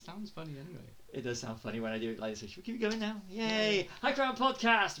sounds funny anyway. It does sound funny when I do it like this. Should we keep going now? Yay! Yeah. High Ground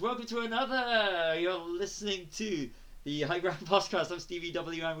Podcast. Welcome to another. You're listening to the High Ground Podcast. I'm Stevie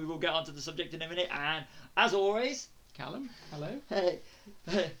W, and we will get onto the subject in a minute. And as always, Callum, hello. Hey.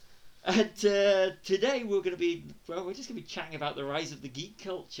 And today we're just going to be chatting about the rise of the geek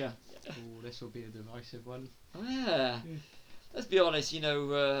culture. Oh, this will be a divisive one. Oh, yeah. Let's be honest.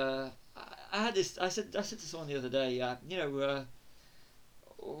 I said to someone the other day.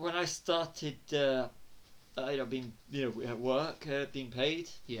 When I started, being at work, being paid.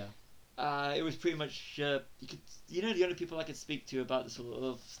 Yeah. It was pretty much the only people I could speak to about the sort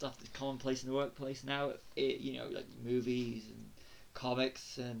of stuff that's commonplace in the workplace now. Like movies and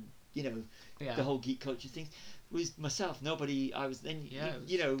comics and the whole geek culture thing was myself. Nobody. I was then.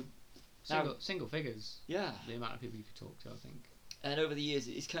 Single figures. Yeah. The amount of people you could talk to, I think. And over the years,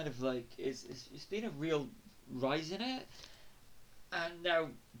 it's kind of like it's been a real rise in it. And now,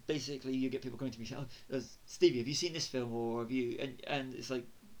 basically, you get people coming to me saying, "Oh, Stevie, have you seen this film?" Or have you? And it's like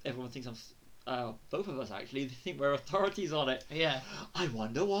everyone thinks I'm. Both of us actually think we're authorities on it. Yeah. I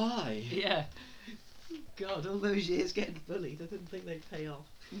wonder why. Yeah. God, all those years getting bullied, I didn't think they'd pay off.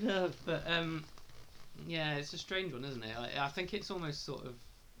 No. But yeah, it's a strange one, isn't it? I think it's almost sort of.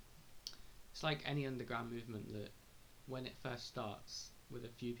 It's like any underground movement that, when it first starts with a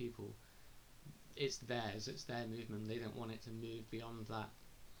few people, it's theirs. It's their movement. They don't want it to move beyond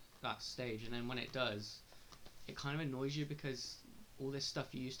that stage. And then when it does, it kind of annoys you because all this stuff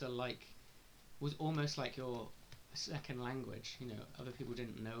you used to like was almost like your second language. Other people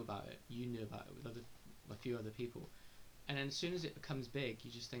didn't know about it. You knew about it with a few other people. And then as soon as it becomes big,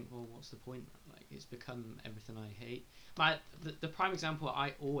 you just think, well, what's the point? Like, it's become everything I hate. The prime example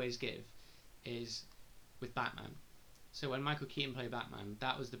I always give is with Batman. So when Michael Keaton played Batman,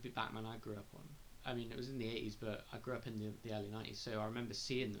 that was the Batman I grew up on. I mean, it was in the 80s, but I grew up in the early 90s, so I remember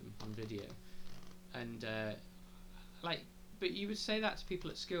seeing them on video. And, but you would say that to people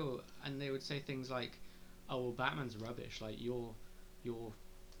at school, and they would say things like, oh, well, Batman's rubbish, like, you're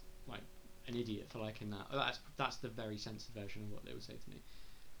like, an idiot for liking that. Oh, that's the very censored version of what they would say to me.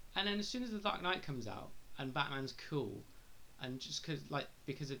 And then as soon as The Dark Knight comes out, and Batman's cool, and just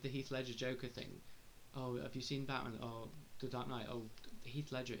because of the Heath Ledger Joker thing, oh, have you seen Batman? Oh, The Dark Knight. Oh,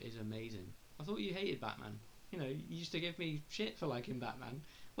 Heath Ledger is amazing. I thought you hated Batman. You used to give me shit for liking Batman.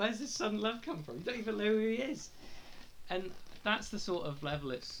 Where's this sudden love come from? You don't even know who he is. And that's the sort of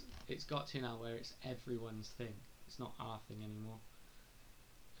level it's got to now, where it's everyone's thing. It's not our thing anymore.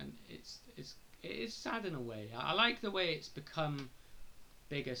 And it is sad in a way. I like the way it's become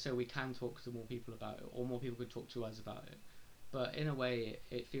bigger, so we can talk to more people about it, or more people could talk to us about it. But in a way,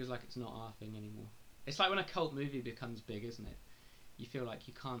 it feels like it's not our thing anymore. It's like when a cult movie becomes big, isn't it? You feel like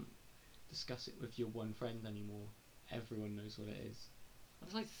you can't discuss it with your one friend anymore. Everyone knows what it is.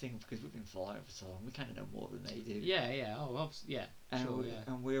 I'd like to think, because we've been following for so long, we kind of know more than they do. Yeah. Oh, obviously, yeah.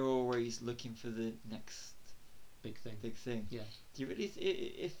 And we're always looking for the next big thing. Yeah. Do you really?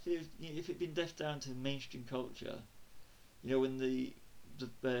 If it'd been left down to mainstream culture, when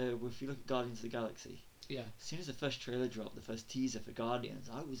if you look at Guardians of the Galaxy. Yeah. As soon as the first trailer dropped, the first teaser for Guardians,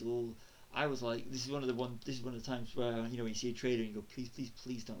 I was like, this is one of the times where when you see a trailer and you go,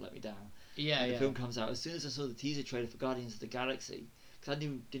 please don't let me down. Yeah. And the film comes out. As soon as I saw the teaser trailer for Guardians of the Galaxy, because I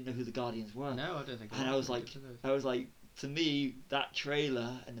didn't know who the Guardians were. No, I don't think. And I was like, to me, that trailer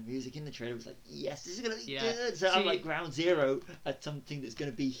and the music in the trailer was like, yes, this is gonna be good. So I'm like ground zero at something that's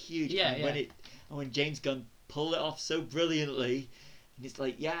gonna be huge. Yeah. And when James Gunn pulled it off so brilliantly. And it's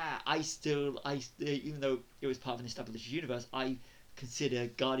like, I still, even though it was part of an established universe, I consider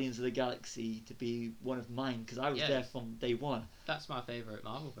Guardians of the Galaxy to be one of mine, because I was there from day one. That's my favourite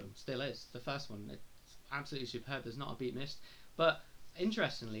Marvel film, still is. The first one, it's absolutely superb, there's not a beat missed. But,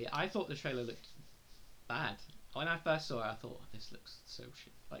 interestingly, I thought the trailer looked bad. When I first saw it, I thought, this looks so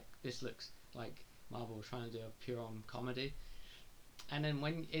shit. Like, this looks like Marvel was trying to do a pure-on comedy. And then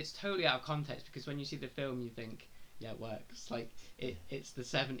when it's totally out of context, because when you see the film, you think, yeah, it works. Like it's the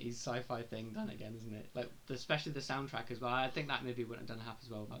 70s sci-fi thing done again, isn't it? Like especially the soundtrack as well. I think that movie wouldn't have done half as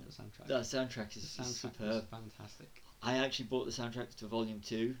well without the soundtrack. The soundtrack is superb. Fantastic. I actually bought the soundtrack to Volume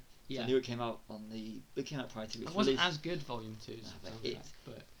 2. Yeah. I knew it came out prior to its It wasn't as good Volume 2's soundtrack,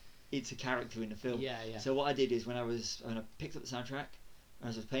 but it's a character in the film. Yeah. So what I did is when I picked up the soundtrack,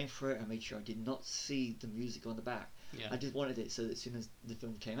 as I was paying for it, I made sure I did not see the music on the back. Yeah. I just wanted it so that as soon as the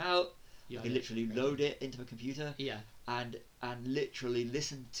film came out, I could literally load it into a computer. Yeah. And literally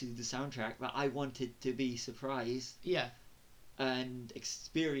listen to the soundtrack, but I wanted to be surprised. Yeah. And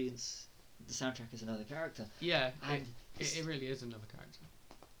experience the soundtrack as another character. Yeah. And it really is another character.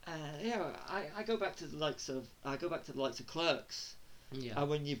 I go back to the likes of Clerks, Yeah. And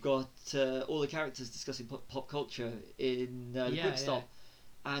when you've got all the characters discussing pop culture in the Yeah, Quick Stop,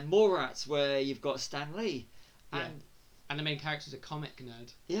 and Mallrats where you've got Stan Lee, Yeah. and And the main character's a comic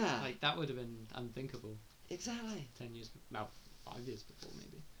nerd. yeah, Like, that would have been unthinkable exactly. 10 years, well, 5 years before,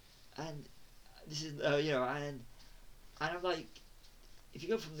 maybe. And this is and I'm like, if you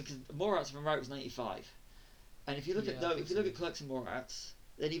go from the Mallrats from right was 95, and if you look Yeah, I think if you look so. at Clerks and Mallrats,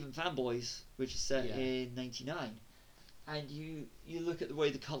 then even Fanboys, which is set Yeah. in 99, and you look at the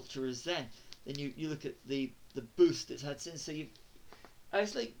way the culture is then you look at the boost it's had since. So I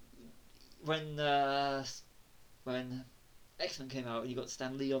was like, when X-Men came out and you got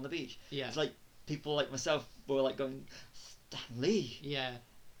Stan Lee on the beach, Yeah. it's like people like myself were like going, Stan Lee. Yeah.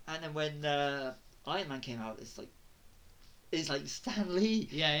 And then when Iron Man came out, it's like Stan Lee.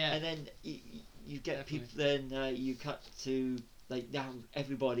 Yeah. And then you get Definitely. people. Then you cut to like now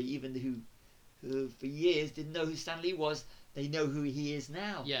everybody, even who for years didn't know who Stan Lee was, they know who he is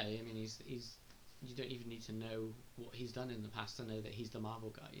now. Yeah, I mean, he's you don't even need to know what he's done in the past to know that he's the Marvel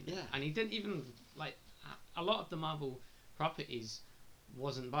guy. You know? Yeah. And he didn't even, like, a lot of the Marvel properties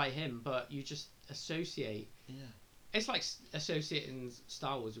wasn't by him, but you just associate. Yeah. It's like associating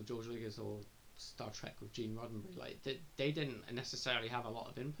Star Wars with George Lucas or Star Trek with Gene Roddenberry. Like, they didn't necessarily have a lot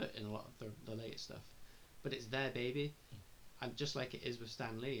of input in a lot of the latest stuff, but it's their baby, and just like it is with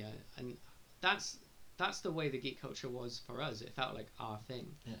Stan Lee, and that's the way the geek culture was for us. It felt like our thing.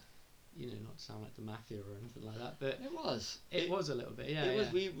 Yeah. You know, not to sound like the mafia or anything like that, but It was. it was a little bit. Yeah. It was.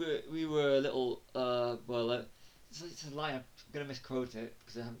 We were a little. It's a line. I'm gonna misquote it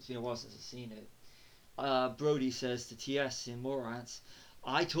because I haven't seen it a while since I've seen it. Brody says to TS in Mallrats,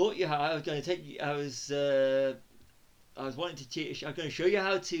 "I taught you how. I was going to take you. I was wanting to teach. I'm going to show you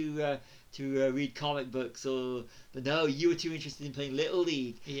how to read comic books. But no, you were too interested in playing Little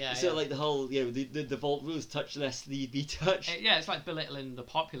League. Yeah. So like the whole the vault rules: touch less, lead be touched. Yeah, it's like belittling the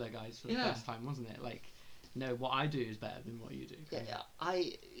popular guys for the Yeah. first time, wasn't it? Like, no, what I do is better than what you do. Yeah,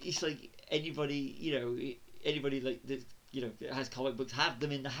 it's like anybody like that that has comic books had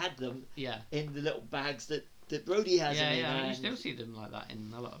them Yeah. in the little bags that Brody has them in. Yeah. You And, still see them like that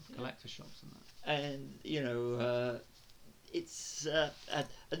in a lot of collector shops and that. and it's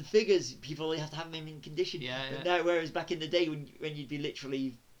and figures people only have to have them in condition. Yeah. But now, whereas back in the day when you'd be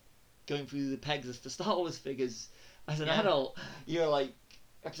literally going through the pegs of the Star Wars figures as an adult, you're like,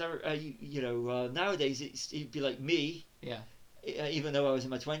 nowadays it'd be like me. Yeah. Even though I was in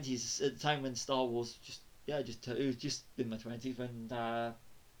my 20s at the time when Star Wars it was just in my 20s when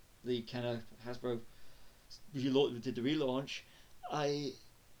the kind of Hasbro did the relaunch.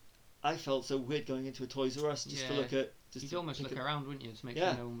 I felt so weird going into a Toys R Us just to look at. You'd almost look around, wouldn't you, to make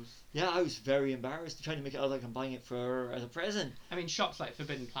Yeah. sure no one was. Yeah, I was very embarrassed trying to make it out like I'm buying it as a present. I mean, shops like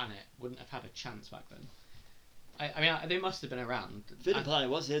Forbidden Planet wouldn't have had a chance back then. I mean, they must have been around. Forbidden Planet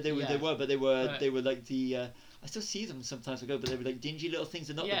was they were But- they were like the I still see them sometimes I go, but they were like dingy little things.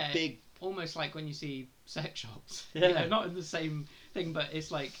 They're not the big. Almost like when you see sex shops. Yeah. You know, not in the same thing, but it's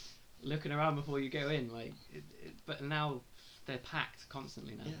like looking around before you go in. Like, but now they're packed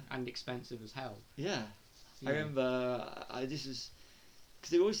constantly now and expensive as hell. Yeah. I remember this was because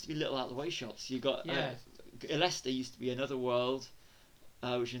there always used to be little out of the way shops. You got Leicester used to be Another World,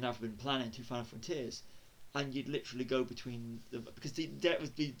 which is now Forbidden Planet and Two Final Frontiers, and you'd literally go between because that was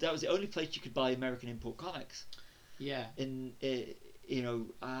the only place you could buy American import comics. Yeah.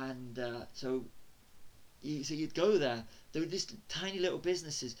 So you'd go there. There were just tiny little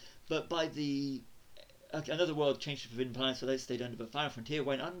businesses, but by Another World changed to Forbidden Planet, so they stayed under. But Final Frontier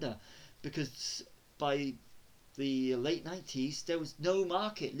went under because by the late 90s there was no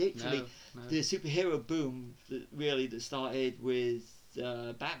market. Literally, No. the superhero boom that started with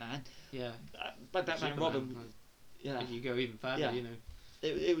Batman. Yeah. By Batman and Robin. Yeah. If you go even further, you know.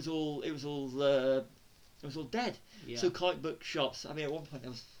 It was all dead. Yeah. So comic book shops. I mean, at one point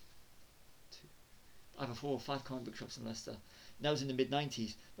there was either 4 or 5 comic book shops in Leicester. And that was in the mid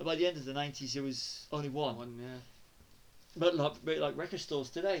 90s. But by the end of the 90s, there was only one. Yeah. But like record stores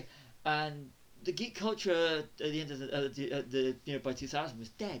today, and the geek culture at the end of the by 2000 was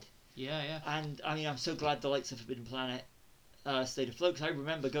dead. Yeah. And I mean, I'm so glad the likes of Forbidden Planet stayed afloat, because I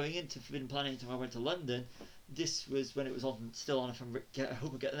remember going into Forbidden Planet until I went to London. This was when it was still on. I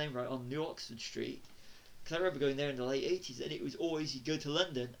hope I get the name right, on New Oxford Street. Because I remember going there in the late 80s, and it was always, you'd go to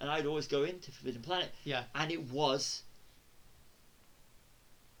London, and I'd always go into Forbidden Planet. Yeah. And it was.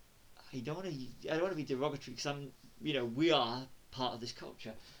 I don't want to be derogatory, because we are part of this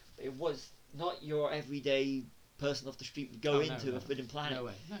culture. It was not your everyday person off the street would go into a Forbidden Planet. No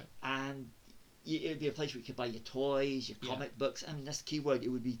way. No. And it'd be a place where you could buy your toys, your comic books. I mean, that's the key word. It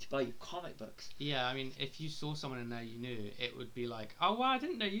would be to buy your comic books. Yeah, I mean, if you saw someone in there you knew, it would be like, oh wow, I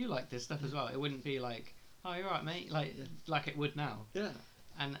didn't know you liked this stuff as well. It wouldn't be like, oh, you're right, mate, like it would now. Yeah.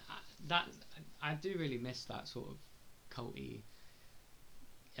 And that I do really miss that sort of culty.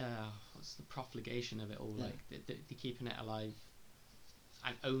 What's the profligation of it all? Yeah. Like the keeping it alive,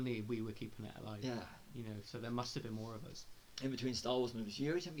 and only we were keeping it alive. Yeah. You know, so there must have been more of us. In between Star Wars movies,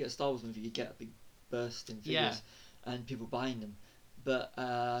 every time you get a Star Wars movie, you get a big burst in figures and people buying them. But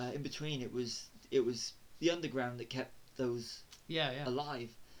in between, it was the underground that kept those alive.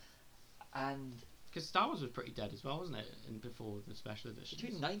 And because Star Wars was pretty dead as well, wasn't it? And before the special editions.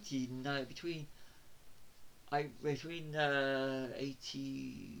 Between 80,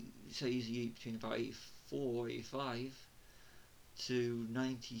 so usually between about 84, 85 to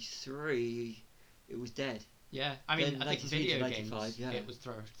 93, it was dead. Yeah, I mean, then I think video games, it was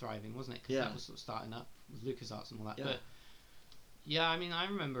thriving, wasn't it? Because that was sort of starting up with LucasArts and all that. Yeah. But yeah, I mean, I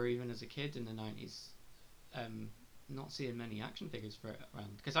remember even as a kid in the 90s, not seeing many action figures for it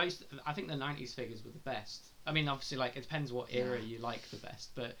around. Because I think the 90s figures were the best. I mean, obviously, like, it depends what era you like the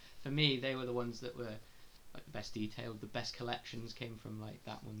best. But for me, they were the ones that were like the best detailed, the best collections came from like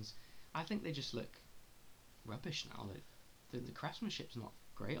that ones. I think they just look rubbish now. Like, the craftsmanship's not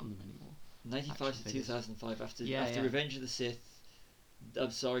great on them anymore. 95 to 2005, after Yeah. Revenge of the Sith,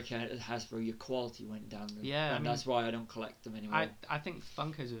 I'm sorry, Hasbro, your quality went down. Yeah, and I mean, that's why I don't collect them anymore. I think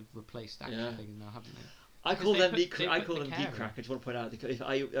Funkos have replaced action figures now, haven't they? I call them Geek Crack. I just want to point out, if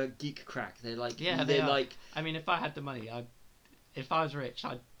I Geek Crack, they're like they like. I mean, if I had the money, if I was rich,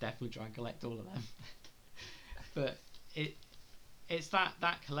 I'd definitely try and collect all of them. But it's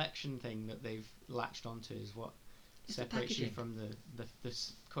that collection thing that they've latched onto is what separates you from the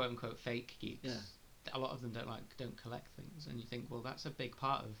quote unquote fake geeks. Yeah. A lot of them don't collect things, and you think, well, that's a big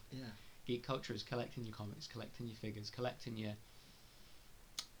part of geek culture is collecting your comics, collecting your figures, collecting your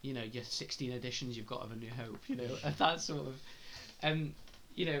your 16 editions you've got of A New Hope, and that sort of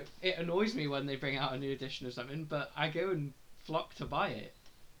it annoys me when they bring out a new edition of something, but I go and flock to buy it.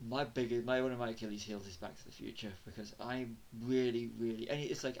 One of my Achilles heels is Back to the Future, because I'm really, and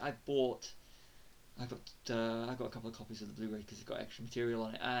it's like I've got a couple of copies of the Blu-ray because it's got extra material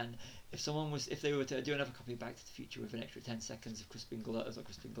on it, and if they were to do another copy of Back to the Future with an extra 10 seconds of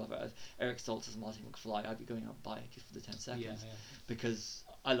Eric Stoltz as Marty McFly, I'd be going out and buying it just for the 10 seconds, because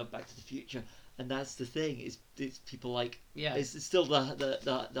I love Back to the Future. And that's the thing, it's people like it's still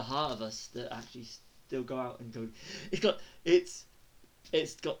the heart of us that actually still go out and go,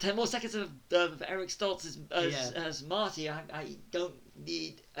 it's got 10 more seconds of Eric Stoltz as Marty. I don't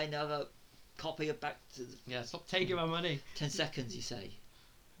need another copy of Back to the... stop taking my money. 10 seconds, you say.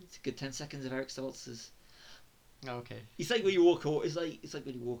 It's a good 10 seconds of Eric Stoltz's. Okay. It's like when you walk away. It's like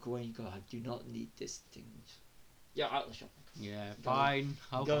when you walk away and you go, I do not need this thing. Yeah, out of the shop. Yeah, fine.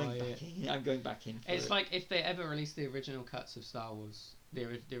 I'll buy it. I'm going back in. It's like if they ever released the original cuts of Star Wars, the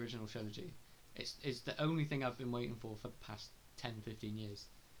original trilogy. It's the only thing I've been waiting for the past 10-15 years.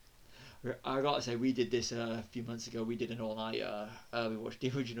 I gotta say, we did this a few months ago. We did an all-nighter. We watched the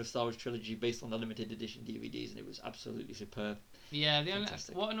original Star Wars trilogy based on the limited edition DVDs, and it was absolutely superb. Yeah,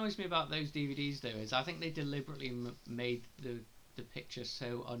 what annoys me about those DVDs though is I think they deliberately made the picture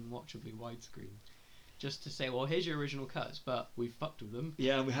so unwatchably widescreen, just to say, well, here's your original cuts, but we fucked with them.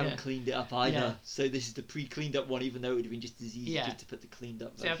 Yeah, and we haven't cleaned it up either. Yeah. So this is the pre-cleaned up one, even though it would have been just as easy just to put the cleaned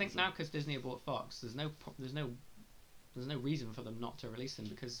up. See, I think now because Disney have bought Fox, there's no reason for them not to release them,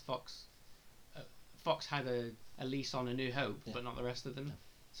 because Fox had a lease on A New Hope, but not the rest of them. No.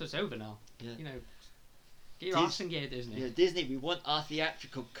 So it's over now. Yeah. Get your arse in gear, Disney. Yeah, Disney, we want our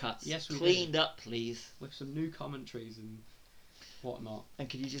theatrical cuts. Yes, we cleaned up, please. With some new commentaries and whatnot. And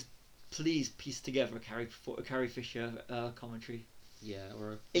could you just please piece together a Carrie Fisher commentary? Yeah,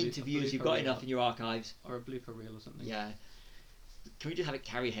 or interviews. You've got enough in your archives. Or a blooper reel or something. Yeah. Can we just have it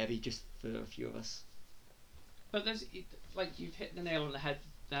Carrie heavy just for a few of us? But there's you've hit the nail on the head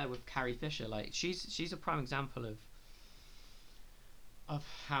there with Carrie Fisher. Like she's a prime example of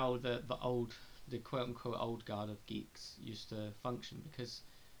how the quote unquote old guard of geeks used to function, because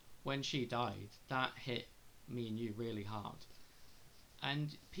when she died, that hit me and you really hard,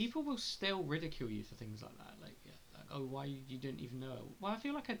 and people will still ridicule you for things like that, like oh, why you didn't even know. Well, I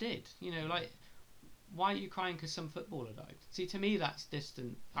feel like I did, like, why are you crying because some footballer died? See, to me that's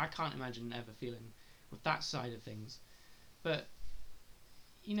distant. I can't imagine ever feeling with that side of things. But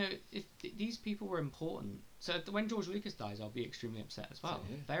if these people were important, so when George Lucas dies, I'll be extremely upset as well.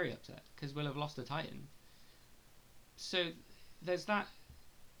 So, very upset, because we'll have lost a titan. So there's that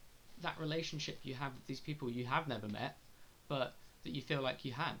relationship you have with these people you have never met, but that you feel like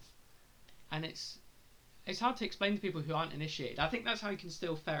you have. and it's hard to explain to people who aren't initiated. I think that's how you can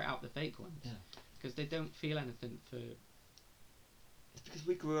still ferret out the fake ones. Yeah. Because they don't feel anything for. It's because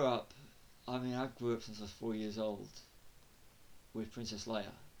we grew up. I mean, I grew up since I was 4 years old with Princess Leia.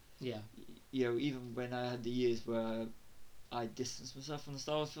 Yeah. You know, even when I had the years where I distanced myself from the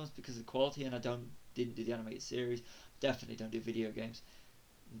Star Wars films because of the quality, and I didn't do the animated series, definitely don't do video games.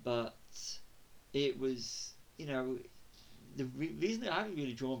 But it was, you know, the reason that I was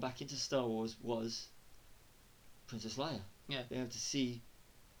really drawn back into Star Wars was Princess Leia. Yeah. Being able to see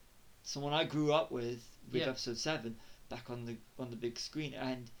someone I grew up with Yeah. Episode 7 back on the big screen,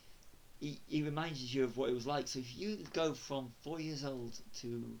 and he reminds you of what it was like. So if you go from 4 years old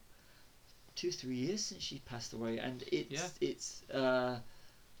to 2-3 years since she passed away, and it's I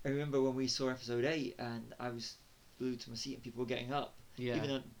remember when we saw Episode 8 and I was glued to my seat and people were getting up. Yeah.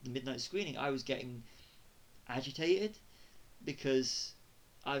 Even at the midnight screening, I was getting agitated because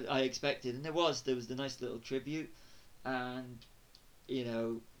I expected, and there was the nice little tribute, and you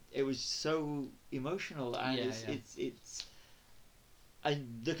know, it was so emotional, and it's I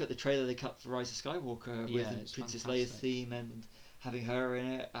look at the trailer they cut for Rise of Skywalker with Princess Leia's theme and having her in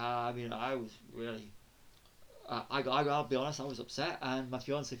it. I mean, I was really I'll be honest, I was upset, and my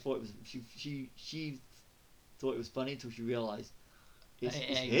fiance thought it was she thought it was funny until she realised it's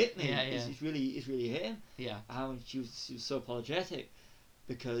hit me. It's really hit him. Yeah. She was so apologetic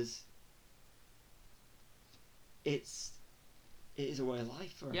because it is a way of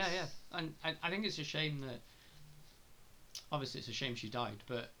life for us. Yeah, and I think it's a shame that obviously it's a shame she died,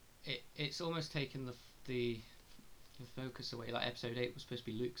 but it's almost taken the focus away. Like Episode 8 was supposed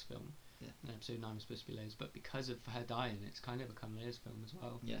to be Luke's film, and Episode 9 was supposed to be Leia's, but because of her dying, it's kind of become Leia's film as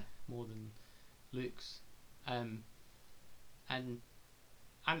well. Yeah. More than Luke's, and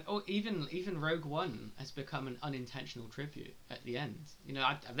even Rogue One has become an unintentional tribute at the end. You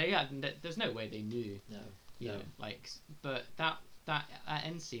know, there's no way they knew. No. You know, like, but that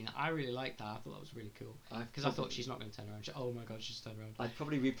end scene, I really liked that. I thought that was really cool because I thought she's not going to turn around. Oh my god, she's turned around. I'd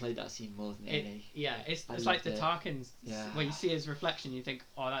probably replayed that scene more than any. Yeah, it's like the Tarkin where you see his reflection, you think,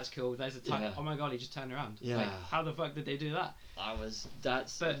 oh, that's cool. There's a Tarkin. Yeah. Oh my god, he just turned around. Yeah. Like, how the fuck did they do that?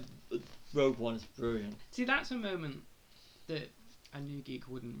 But Rogue One is brilliant. See, that's a moment that I knew Geek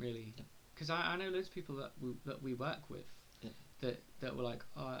wouldn't really, because I know loads of people that we work with that were like,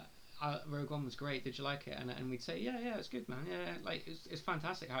 oh, Rogue One was great. Did you like it? And we'd say, yeah, it's good, man. Yeah, like it's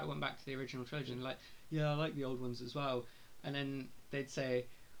fantastic how it went back to the original trilogy. And like, yeah, I like the old ones as well. And then they'd say,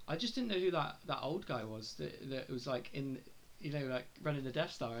 I just didn't know who that old guy was that was like in, you know, like running the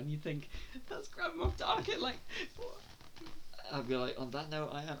Death Star. And you'd think, that's Grand Moff Tarkin. Like, what? I'd be like, on that note,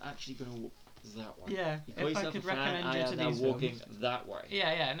 I am actually going to walk that way. Yeah, if I could recommend you to these walking films. that way. Yeah,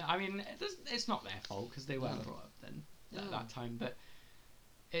 and I mean, it's not their fault because they weren't brought up then at that time, but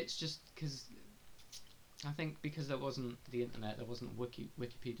it's just because I think because there wasn't the internet, there wasn't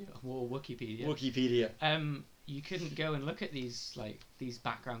Wikipedia. You couldn't go and look at these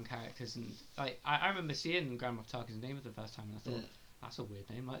background characters, and like I remember seeing Grand Moff Tarkin's name for the first time, and I thought that's a weird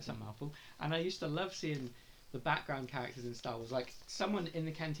name, like it's a mouthful. And I used to love seeing the background characters in Star Wars, like someone in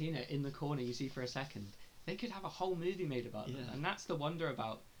the cantina in the corner you see for a second. They could have a whole movie made about them, and that's the wonder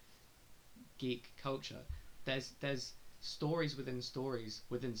about geek culture. There's stories within stories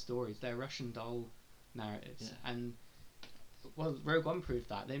within stories. They're Russian doll narratives, and well, Rogue One proved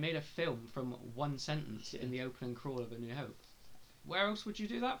that. They made a film from one sentence in the opening crawl of A New Hope. Where else would you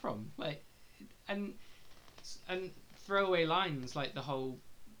do that from? Like, and throwaway lines like the whole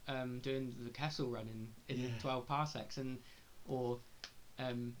doing the Kessel run in 12 parsecs, or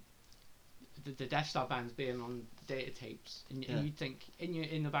the Death Star bands being on data tapes, and you'd think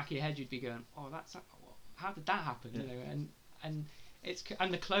in the back of your head you'd be going, oh, how did that happen? You know, and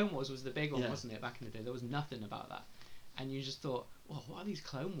the Clone Wars was the big one, wasn't it? Back in the day, there was nothing about that, and you just thought, well, what are these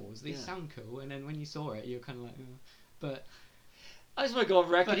Clone Wars? These sound cool, and then when you saw it, you're kind of like, but. I just want to go on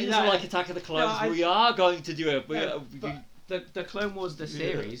record. It doesn't like Attack of the Clones. We are going to do it. The Clone Wars, the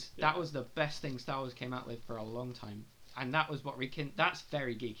series, that was the best thing Star Wars came out with for a long time, and that was what that's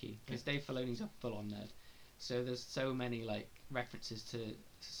very geeky because Dave Filoni's a full-on nerd. So there's so many like references to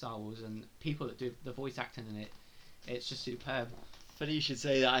Star Wars and people that do the voice acting in it. It's just superb. Funny you should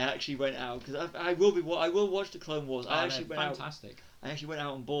say that. I actually went out because I will watch the Clone Wars. I actually went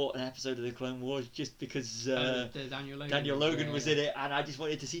out and bought an episode of the Clone Wars just because the Daniel Logan was in it, and I just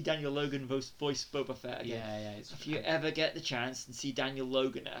wanted to see Daniel Logan voice Boba Fett again. If you ever get the chance and see Daniel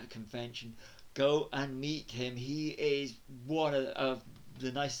Logan at a convention, go and meet him. He is one of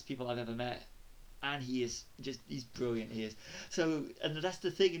the nicest people I've ever met, and he's brilliant. He is. So, and that's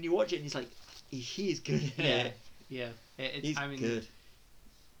the thing, and you watch it, and he's like, he is good in it. Yeah. He's good.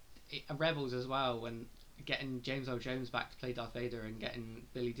 Rebels as well, when getting James Earl Jones back to play Darth Vader and getting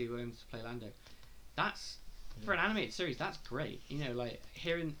Billy Dee Williams to play Lando. That's for an animated series. That's great. You know, like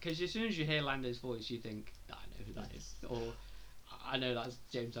hearing, because as soon as you hear Lando's voice, you think, I know who that is, or I know that's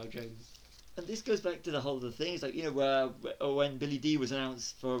James Earl Jones. And this goes back to the whole other thing. It's like, you know, when Billy Dee was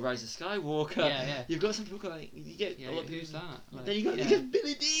announced for Rise of Skywalker, Yeah. you've got some people going, you get a lot of Who's people. that? Like, Then you got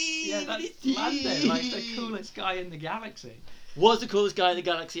Billy Dee. Yeah, Billy that's Dee. Lando, like the coolest guy in the galaxy. Was the coolest guy in the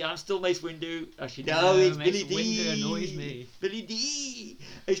galaxy. I'm still Mace Windu. Actually, no, it's Mace Billy Dee. Windu annoys me. Billy Dee.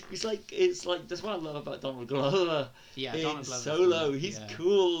 It's like that's what I love about Donald Glover. Yeah, in Donald Glover's Solo, cool. he's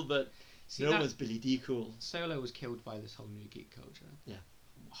cool, but See, no one's Billy Dee cool. Solo was killed by this whole new geek culture. Yeah.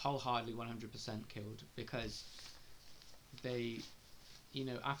 Wholeheartedly 100% killed, because they, you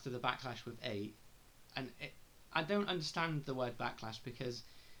know, after the backlash with 8, and I don't understand the word backlash, because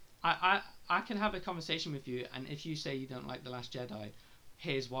I can have a conversation with you, and if you say you don't like The Last Jedi,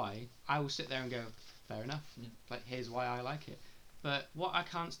 here's why, I will sit there and go, fair enough, like here's why I like it. But what I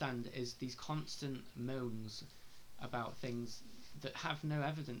can't stand is these constant moans about things that have no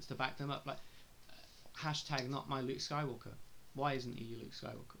evidence to back them up, like hashtag not my Luke Skywalker. Why isn't he Luke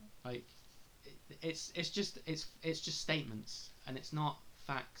Skywalker? Like, it's just statements, and it's not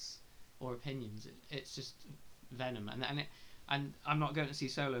facts or opinions. It's just venom, and I'm not going to see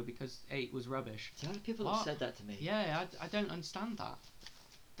Solo because 8 was rubbish. So many people have said that to me. Yeah, I don't understand that.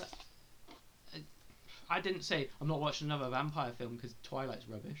 I didn't say I'm not watching another vampire film because Twilight's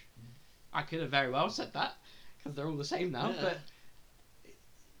rubbish. I could have very well said that, because they're all the same now. Yeah. But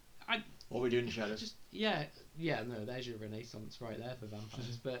What we do in the shadows. No, there's your renaissance right there for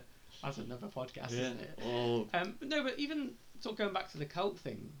vampires. But that's another podcast, isn't it? Oh. No, but even sort of going back to the cult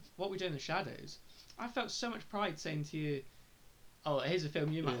thing, what we do in the shadows, I felt so much pride saying to you, "Oh, here's a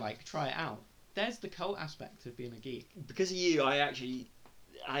film you might like. Try it out." There's the cult aspect of being a geek. Because of you, I actually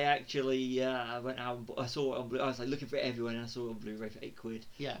went out and I saw it on I was like looking for it everywhere, and I saw it on Blu-ray for £8.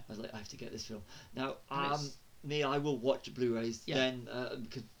 Yeah. I was like, I have to get this film. Now, And me, I will watch the Blu-rays Yeah. then,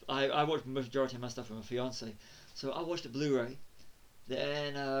 because I watch the majority of my stuff with my fiance, so I watch the Blu-ray,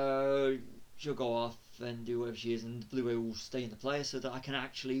 then she'll go off and do whatever she is, and the Blu-ray will stay in the player so that I can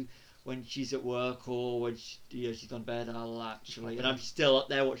actually, when she's at work or when she's gone to bed, I'll actually, and I'm still up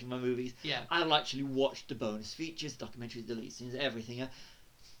there watching my movies, Yeah. I'll actually watch the bonus features, documentaries, deleted scenes, everything.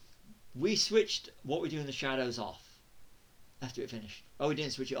 We switched What We Do in the Shadows off after it finished. Oh, we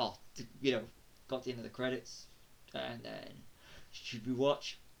didn't switch it off. Got to the end of the credits, and then should we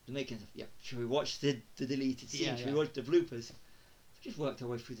watch the making of? Yeah. Should we watch the deleted scenes? Yeah, Should we watch the bloopers? We just worked our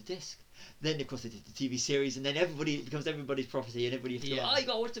way through the disc. Then of course they did the TV series, and then it becomes everybody's property, and everybody has to go, oh, you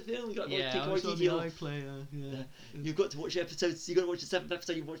got to watch the film. You got to take more detail. You've got to watch the episodes. You got to watch the 7th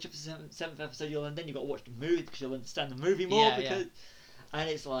episode. You watch the 7th episode, and then you got to watch the movie because you'll understand the movie more. And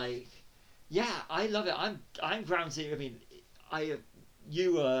it's like, yeah, I love it. I'm ground zero. I mean,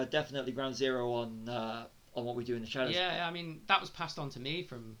 you are definitely ground zero on What We Do in the Shadows. Yeah, I mean that was passed on to me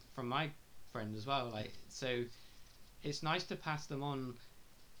from my friend as well. Like, so it's nice to pass them on.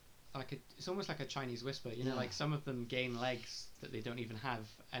 It's almost like a Chinese whisper, you know. Like some of them gain legs that they don't even have,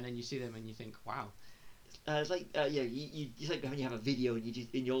 and then you see them and you think, wow. It's like it's like when you have a video and you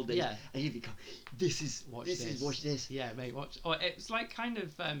just in your old days, and you become watch this. Yeah, mate, watch. Or it's like kind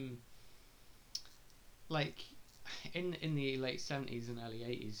of like in the late 70s and early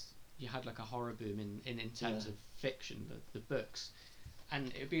 80s, you had like a horror boom in terms of fiction, the books,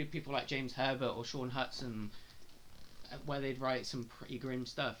 and it'd be people like James Herbert or Sean Hudson, where they'd write some pretty grim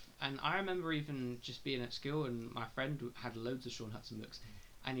stuff. And I remember even just being at school, and my friend had loads of Sean Hudson books,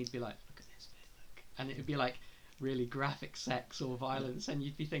 and he'd be like, look at this bit, look, and it'd be like really graphic sex or violence, and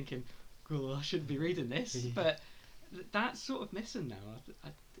you'd be thinking, cool, I shouldn't be reading this. But that's sort of missing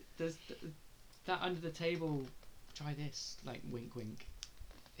now. There's that under the table, try this, like wink wink.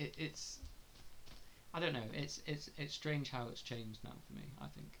 It's I don't know, it's strange how it's changed now for me. I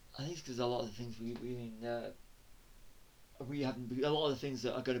think it's because a lot of the things we haven't, a lot of the things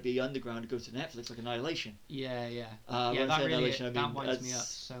that are going to be underground go to Netflix, like Annihilation. That really that winds me up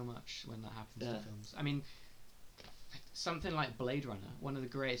so much when that happens to films. I mean, something like Blade Runner, one of the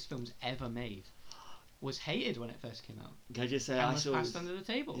greatest films ever made, was hated when it first came out. Can I just say, and was passed under the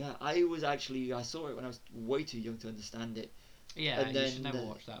table. Yeah, I saw it when I was way too young to understand it. Yeah, and you should never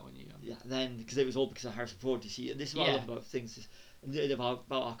watch that when you're young. Yeah, then because it was all because of Harrison Ford. You see, and this is what I love about things, about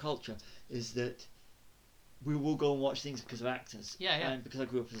our culture, is that we will go and watch things because of actors. And because I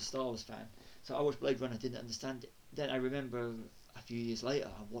grew up as a Star Wars fan, so I watched Blade Runner, didn't understand it. Then I remember a few years later,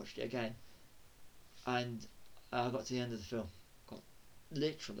 I watched it again, and I got to the end of the film,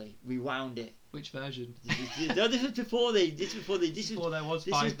 literally rewound it. Which version? No, this was before they. Before there was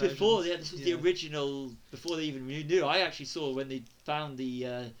This 5 was before. Yeah, versions. this was the original. Before they even knew. I actually saw when they found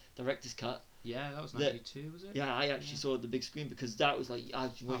the director's cut. Yeah, that was 92, was it? Yeah, I actually saw it on the big screen because that was like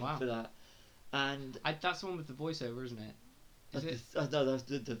I've been waiting for that. And that's the one with the voiceover, isn't it? Is it? No, that's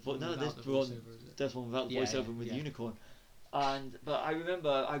that's one without the voiceover with the unicorn. But I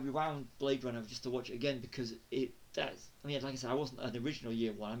remember I rewound Blade Runner just to watch it again because I mean, like I said, I wasn't an original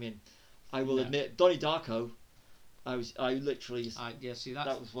year one. I mean, I will admit, Donnie Darko. I literally. See,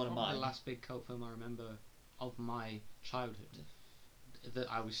 that was one of mine. The last big cult film I remember of my childhood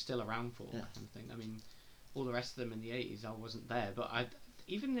that I was still around for, kind of thing. I mean, all the rest of them in the 80s, I wasn't there, but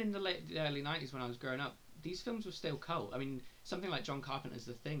even in the early 90s when I was growing up, these films were still cult. I mean, something like John Carpenter's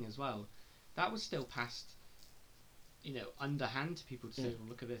The Thing as well, that was still passed, underhand to people to say, well,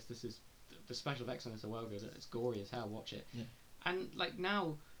 look at this. This is the special effects on this are well good. It's gory as hell. Watch it. Yeah. And like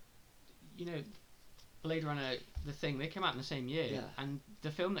now, Blade Runner, The Thing, they came out in the same year, and the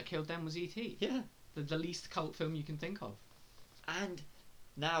film that killed them was E.T. Yeah. The least cult film you can think of. And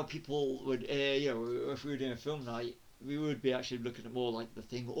now people would, if we were doing a film night, we would be actually looking at more like The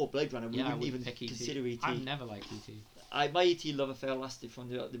Thing or Blade Runner. We wouldn't even consider E.T. I've never liked E.T. My E.T. love affair lasted from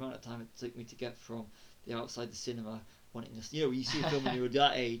the amount of time it took me to get from the outside the cinema wanting to, you see a film when you were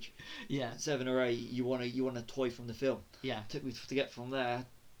that age, 7 or 8, you want a toy from the film. Yeah. It took me to get from there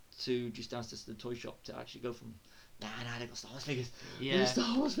to just downstairs to the toy shop to actually go from they got Star Wars figures. Yeah.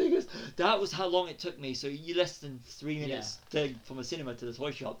 Star Wars figures. That was how long it took me. So you less than 3 minutes from a cinema to the toy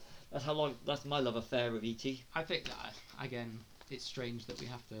shop. That's how long. That's my love affair with E.T. I think that again, it's strange that we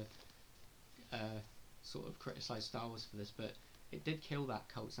have to sort of criticize Star Wars for this, but it did kill that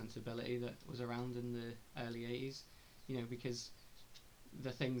cult sensibility that was around in the early 80s. Because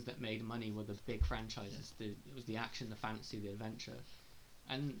the things that made money were the big franchises. It was the action, the fantasy, the adventure,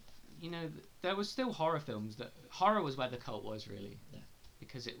 and there was still horror films. Horror was where the cult was really,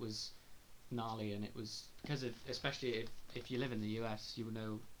 because it was gnarly, and it was because of, especially if you live in the US, you will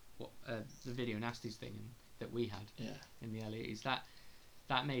know what the video nasties thing that we had in the early 80s.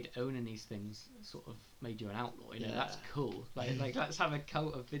 That made owning these things sort of made you an outlaw. That's cool. Like let's have a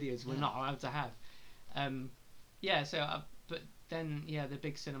cult of videos we're not allowed to have. But then the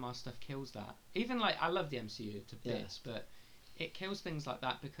big cinema stuff kills that. Even like I love the MCU to bits, but it kills things like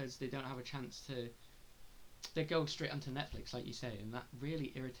that because they don't have a chance to. They go straight onto Netflix, like you say, and that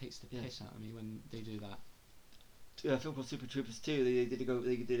really irritates the piss out of me when they do that. A film called Super Troopers 2. They did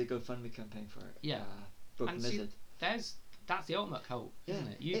a GoFundMe campaign for it. Yeah, Broken Lizard. That's the ultimate cult, isn't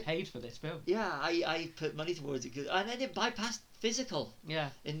it? You paid for this film. Yeah, I put money towards it, and then it bypassed physical. Yeah.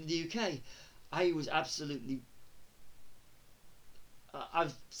 In the UK, I was absolutely. I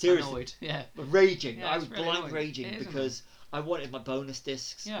was seriously raging. Yeah, I was really blind annoying. Raging because I wanted my bonus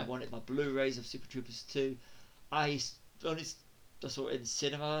discs. I wanted my Blu-rays of Super Troopers 2. I saw it in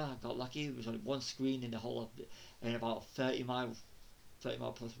cinema. I got lucky. There was only one screen in the whole in about 30 mile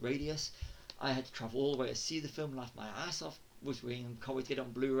plus radius. I had to travel all the way to see the film, laugh my ass off. Was waiting. Can't wait to get it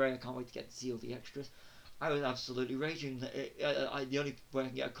on Blu-ray. I can't wait to get to see all the extras. I was absolutely raging. The only way I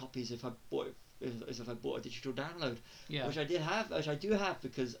can get a copy is if I bought it. If I bought a digital download, which I do have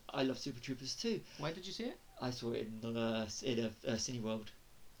because I love Super Troopers 2. Where did you see it? I saw it in a Cineworld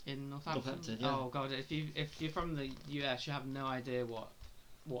in Northampton. Yeah. Oh god, if you're from the US, you have no idea what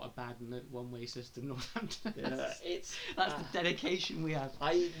a bad one-way system Northampton is. That's the dedication we have.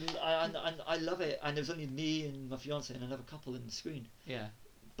 I love it, and there was only me and my fiance and another couple in the screen. Yeah.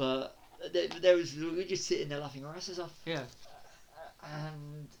 But we were just sitting there laughing our asses off. Yeah.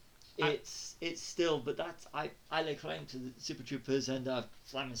 And it's still, but that's I lay claim to the Super Troopers and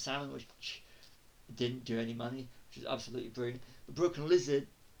Flaming Salmon, which didn't do any money, which is absolutely brilliant. But Broken Lizard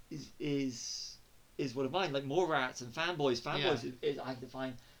is one of mine. Like More Rats and Fanboys. Is I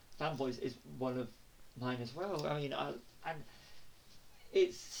define Fanboys is one of mine as well. I mean, and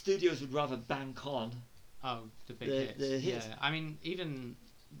it's studios would rather bank on the big hits. The hits. Yeah, I mean even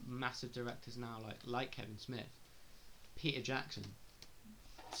massive directors now like Kevin Smith, Peter Jackson.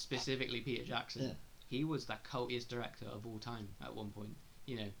 Specifically Peter Jackson, he was the cultiest director of all time at one point.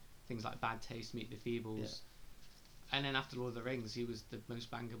 Things like Bad Taste, Meet the Feebles, and then after Lord of the Rings, he was the most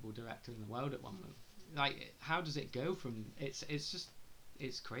bangable director in the world at one point. Like, how does it go from? It's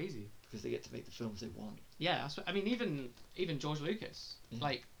crazy because they get to make the films they want. Yeah, that's what, I mean, even George Lucas,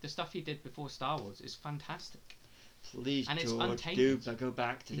 like the stuff he did before Star Wars is fantastic. Please, and George, do go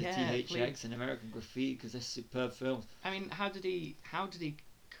back to the THX and American Graffiti because they're superb films. I mean, how did he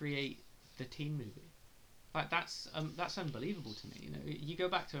create the teen movie? Like that's unbelievable to me. You go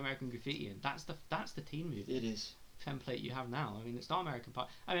back to American Graffiti and that's the teen movie. It is. template you have now. I mean, it's not American Pie.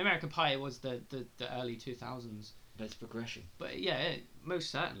 I mean, American Pie was the early 2000s. But it's progression. But yeah,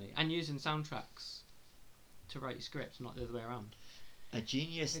 most certainly. And using soundtracks to write your script, not the other way around. A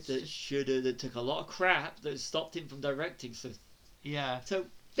genius It's that just- that took a lot of crap that stopped him from directing. Yeah. So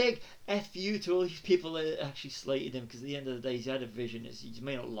big F you to all these people that actually slated him, because at the end of the day he's had a vision. You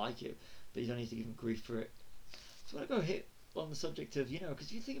may not like it, but you don't need to give him grief for it. So I go hit on the subject of, because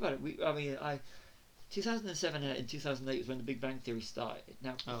if you think about it, 2007 and 2008 was when the Big Bang Theory started.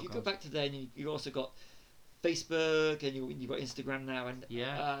 Now, if you go back to then, you also got Facebook and you've got Instagram now, and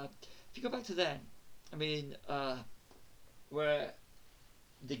if you go back to then, I mean, where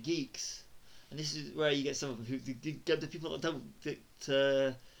the geeks, and this is where you get some of them who the people that don't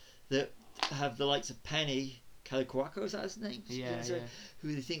that have the likes of Penny Caliquaco, is that his name? Yeah.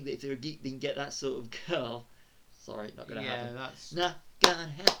 Who they think that if they're a geek they can get that sort of girl. Sorry, not gonna happen. That's not gonna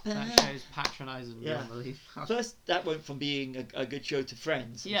happen. That shows patronising beyond belief. First, that went from being a good show to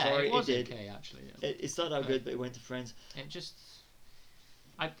Friends. It was did. okay actually. It started out good, but it went to Friends. It just,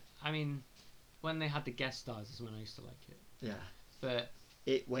 I mean, when they had the guest stars is when I used to like it. Yeah. But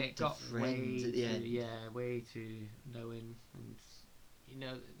it went to Friends at the end. Yeah, way too knowing, and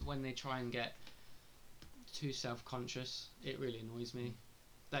when they try and get too self-conscious, it really annoys me.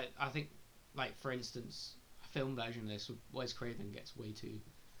 That I think, like for instance, a film version of this with Wes Craven gets way too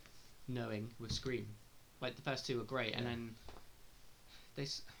knowing with Scream. Like the first two were great, and then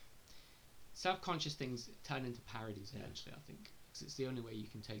this self-conscious things turn into parodies eventually. I think because it's the only way you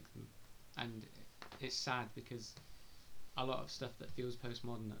can take them, and it's sad because a lot of stuff that feels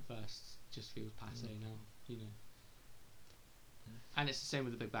postmodern at first just feels passé now, And it's the same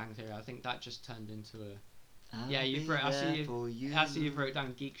with the Big Bang Theory. I think that just turned into a. I see you wrote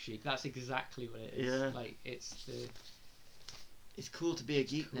down Geek Chic. That's exactly what it is. Yeah. Like it's cool to be a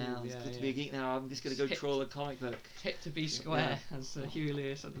geek now. It's cool to be a geek now. I'm just gonna go troll a comic book. Hit to be square, as Huey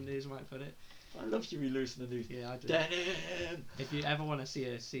Lewis on the news might put it. I love Huey Lewis on the news. Yeah, I do. Denim. If you ever want to see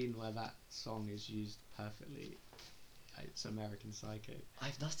a scene where that song is used perfectly, it's American Psycho.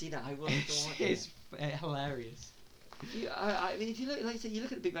 I've not seen it. I will. It's hilarious. I mean, if you look, like I said, you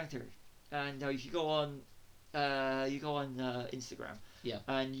look at the Big Bang Theory, and now if you go on, Instagram,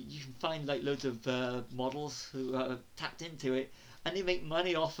 and you can find like loads of models who are tapped into it, and they make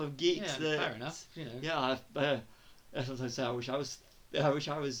money off of geeks. Yeah, fair enough. Yeah, I sometimes say I wish I was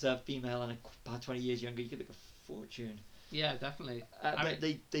female and about 20 years younger. You could make a fortune. Yeah, definitely. But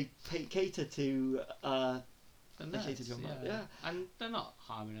they cater to. The nerds, and they're not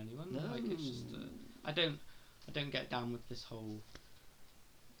harming anyone. No. Like it's just, I don't get down with this whole,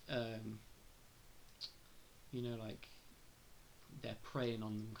 like they're preying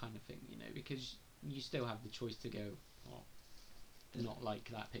on them kind of thing, because you still have the choice to go, not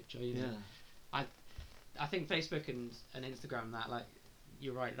like that picture. I think Facebook and Instagram, that, like,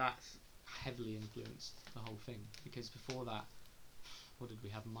 you're right, that's heavily influenced the whole thing, because before that, what did we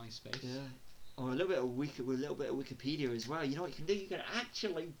have? MySpace. Yeah. Or a little bit of Wikipedia as well. You know what you can do? You can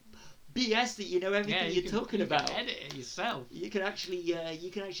actually BS that you know everything you're talking about. You can edit it yourself. You can actually, you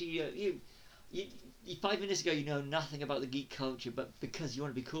 5 minutes ago you know nothing about the geek culture, but because you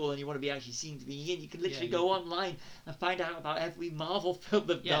want to be cool and you want to be actually seen to be in, you can literally go online and find out about every Marvel film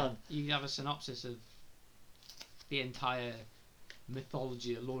they've done. You can have a synopsis of the entire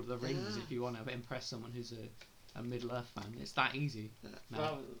mythology of Lord of the Rings if you want to impress someone who's a Middle Earth fan. It's that easy.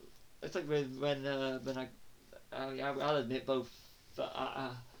 Well, it's like when I'll admit both. But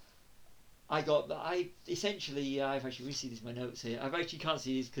I've actually received this in my notes here. I actually can't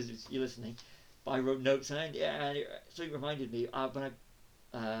see these because you're listening, but I wrote notes and so it reminded me when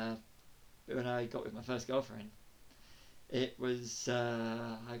I got with my first girlfriend. It was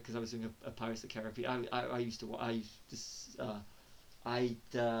because I was doing a Pirates of the Caribbean.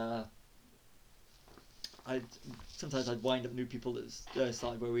 Sometimes I'd wind up new people that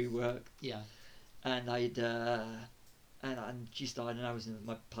started where we worked. Yeah. And and she started, and I was in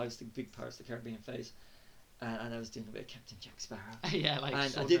my big Pirates of the Caribbean phase, and I was doing a bit of Captain Jack Sparrow. Yeah, like.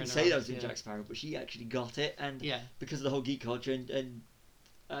 And I didn't say that I was doing Jack Sparrow, but she actually got it, and because of the whole geek culture, and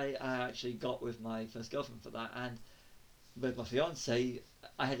I actually got with my first girlfriend for that, and with my fiance,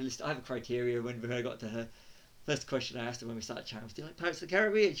 I had a criteria when I got to her. First question I asked her when we started chatting was, "Do you like Pirates of the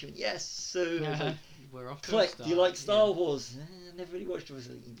Caribbean?" She went, "Yes." So I was like, we're off. Click. Do you like Star Wars? I never really watched it.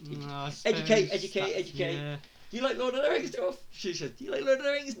 Educate. Yeah. Do you like Lord of the Rings? She said, "Do you like Lord of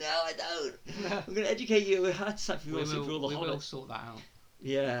the Rings?" No, I don't. I'm going to educate you. We will sort that out.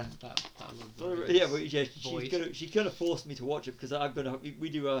 Yeah. She's gonna force me to watch it because we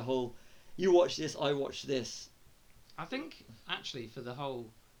do a whole. You watch this, I watch this. I think actually for the whole,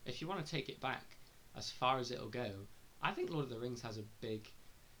 if you want to take it back, as far as it'll go, I think Lord of the Rings has a big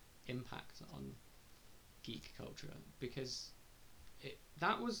impact on geek culture, because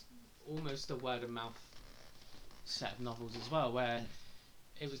that was almost a word of mouth set of novels as well, where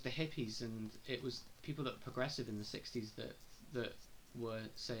it was the hippies and it was people that were progressive in the 60s that were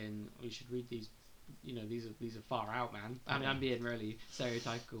saying, we should read these, these are far out, man. I mean, I'm being really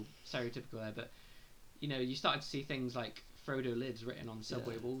stereotypical there, but you started to see things like Frodo lives written on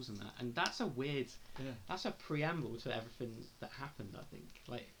subway walls and that's a weird, that's a preamble to everything that happened, I think.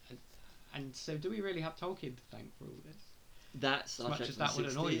 And so do we really have Tolkien to thank for all this? That's Star Trek in the 60s. Would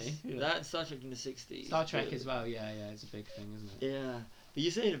annoy me. Yeah. That's Star Trek in the 60s. Star Trek as well, yeah, it's a big thing, isn't it? Yeah. But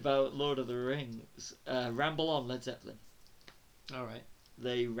you saying about Lord of the Rings, Ramble On, Led Zeppelin. Alright.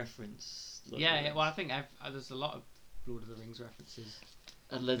 They reference Lord of the Rings. Well, I think there's a lot of Lord of the Rings references.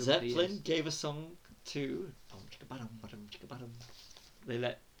 And Led Zeppelin gave a song to... They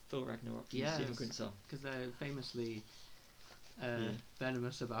let Thor Ragnarok use the Immigrant Song. Because they're famously...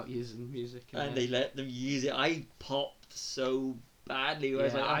 venomous about using music, and they let them use it. I popped so badly.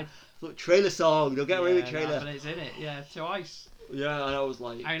 Where look, trailer song. They'll get away with trailer. But it's in it, twice. Yeah, and I was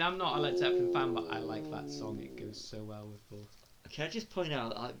like, I mean, I'm not a Led Zeppelin fan, but I like that song. It goes so well with Thor. Can I just point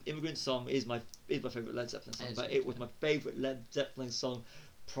out, "Immigrant Song" is my favorite Led Zeppelin song, but it was my favorite Led Zeppelin song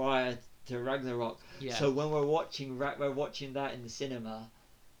prior to Ragnarok. Yeah. So when we're watching that in the cinema,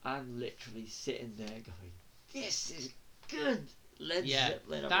 I'm literally sitting there going, "This is good." Led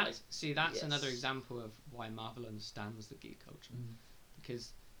Zeppelin. That's another example of why Marvel understands the geek culture,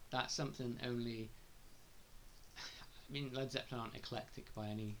 because that's something only. I mean, Led Zeppelin aren't eclectic by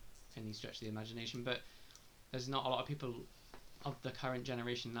any stretch of the imagination, but there's not a lot of people of the current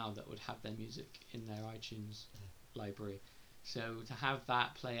generation now that would have their music in their iTunes library. So to have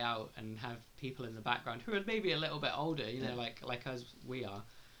that play out and have people in the background who are maybe a little bit older, like us, we are,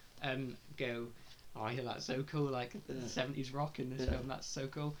 go, oh, I hear that's so cool, like 70s rock in this film, that's so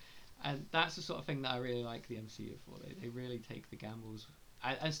cool. And that's the sort of thing that I really like the MCU for. They really take the gambles.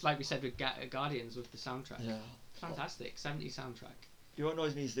 And it's like we said with Guardians, with the soundtrack. Yeah. Fantastic, 70s soundtrack. You know what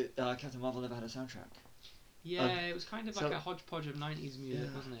annoys me is that Captain Marvel never had a soundtrack. Yeah, it was kind of like a hodgepodge of 90s music,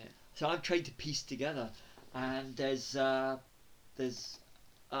 wasn't it? So I've tried to piece together, and there's one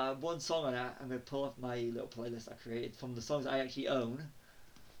song on that. I'm going to pull off my little playlist I created from the songs I actually own,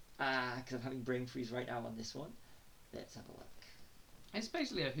 because I'm having brain freeze right now on this one. Let's have a look. It's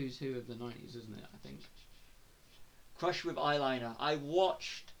basically a who's who of the 90s, isn't it, I think? Crush with Eyeliner. I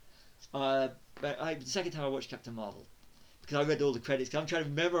watched, the second time I watched Captain Marvel, because I read all the credits, because I'm trying to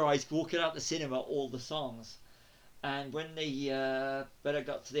memorise, walking out the cinema, all the songs. And when when I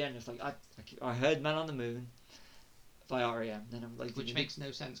got to the end, it's like, I heard Man on the Moon by R.E.M. Then I'm like, which makes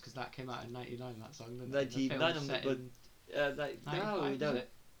no sense, because that came out in 99, that song, didn't it? 99, no,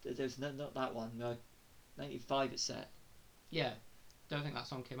 there's not that one. 95 it's set. Yeah. Don't think that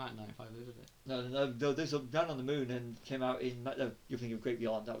song came out in 95, did it? No, there's a Man on the Moon and came out in... you're thinking of Great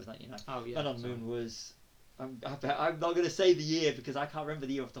Beyond, that was 99. Oh, yeah. Man on the Moon was... I'm not going to say the year because I can't remember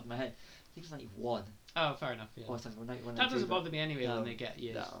the year off the top of my head. I think it was 91. Oh, fair enough, yeah. Or something, 91, that doesn't bother me anyway when they get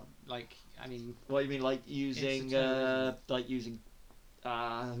years. No. Like, I mean... What, you mean like using... Who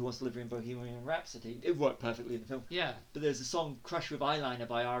Wants to Live in Bohemian Rhapsody? It worked perfectly in the film. Yeah. But there's a song, Crush with Eyeliner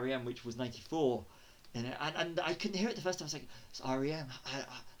by R.E.M., which was 94. And I couldn't hear it the first time. I was like, it's R.E.M.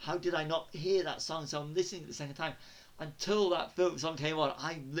 How did I not hear that song? So I'm listening the second time. Until that film song came on,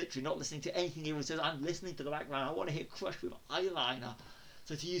 I'm literally not listening to anything anyone says. I'm listening to the background. I want to hear Crush with Eyeliner.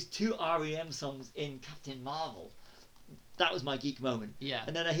 So to use two R.E.M. songs in Captain Marvel, that was my geek moment. Yeah.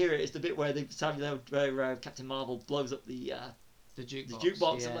 And then I hear it's the bit where where Captain Marvel blows up the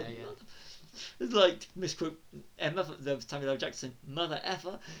jukebox. Yeah, I'm like, it's like misquote Emma, Samuel L. Jackson, mother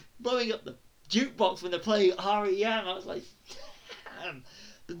effer, blowing up the jukebox when they're playing R.E.M. I was like, damn.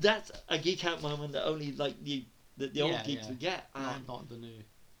 But that's a geek out moment that only like the old geeks would get. Not the new.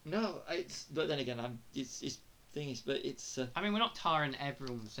 No, but then again, it's things, but it's. I mean, we're not tarring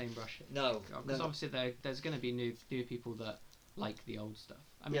everyone with the same brush. No, because obviously there's going to be new people that like the old stuff.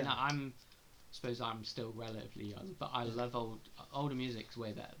 I mean, I suppose I'm still relatively young, but I love older music's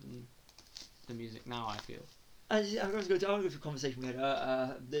way better than the music now, I feel. I want to go to a conversation we had,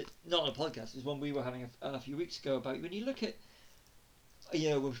 not on a podcast, it was one we were having a few weeks ago about when you look at,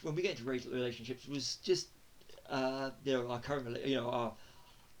 when we get into relationships, it was just, our current,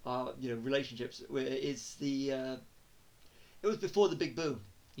 our relationships, where it's it was before the big boom.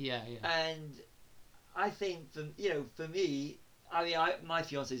 Yeah. And I think, for me, I mean, my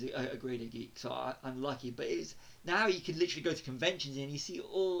fiance is a great geek, so I'm lucky, but it's, now you can literally go to conventions and you see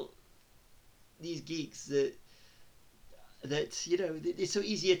all these geeks that that it's so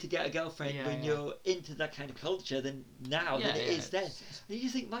easier to get a girlfriend Yeah, when yeah. you're into that kind of culture than now Yeah, than it yeah, is then. it's- And you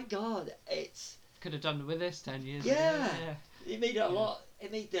just think, my God, it's Could have done with this 10 years ago. yeah. Yeah. It made it a Yeah. lot.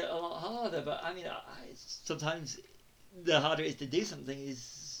 It made it a lot harder. But I mean, sometimes the harder it is to do something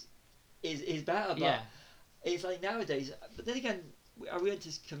is better. But Yeah. it's like nowadays. But then again, I went to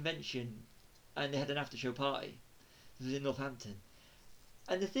this convention, and they had an after show party. It was in Northampton,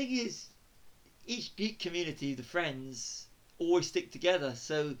 and the thing is, each geek community, the friends, always stick together.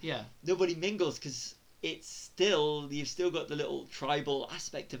 So Yeah. nobody mingles because you've still got the little tribal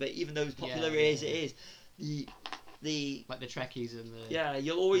aspect of it, even though as popular Yeah, as it is. The Like the Trekkies and the yeah,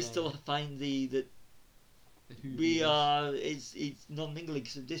 you'll always Yeah, still yeah. find the Who we Beatles. are it's non-mingling.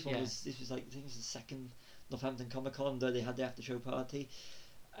 So Yeah. this was like, I think it was the second Northampton Comic Con where they had the after show party,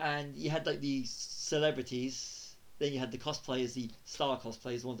 and you had like the celebrities, then you had the cosplayers, the star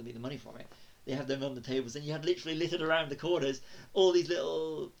cosplayers, the ones that make the money from it. They have them on the tables, and you had literally littered around the corners all these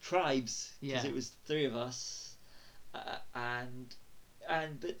little tribes, because Yeah. it was three of us, and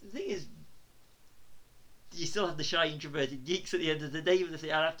but the thing is, you still have the shy introverted geeks at the end of the day. With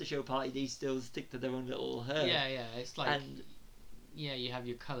the after show party, they still stick to their own little herd. Yeah, yeah. It's like And yeah, you have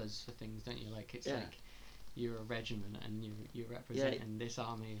your colours for things, don't you? Like it's Yeah. like you're a regiment and you're representing this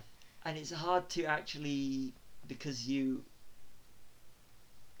army. and it's hard to actually, because a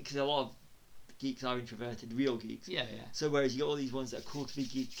lot of geeks are introverted, real geeks. Yeah, yeah. So whereas you got all these ones that are cool to be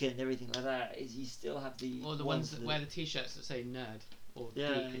geek and everything like that, is you still have the Or the ones that wear the t-shirts that say nerd or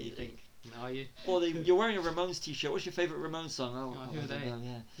Yeah, geek, and you think, no, are you? Or you're wearing a Ramones t-shirt. What's your favourite Ramones song? Who are I don't they? know,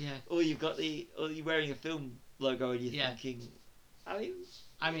 yeah. Yeah. Or you're wearing a film logo and you're Yeah. thinking, I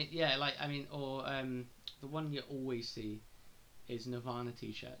mean, Or the one you always see is Nirvana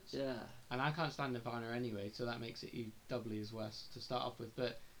t-shirts. yeah. And I can't stand Nirvana anyway, so that makes it doubly as worse to start off with.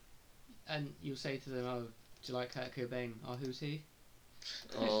 And you'll say to them, "Oh, do you like Kurt Cobain? Oh, who's he?"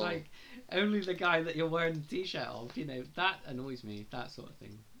 Oh. It's like only the guy that you're wearing the t-shirt of. That annoys me. That sort of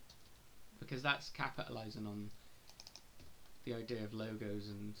thing, because that's capitalizing on the idea of logos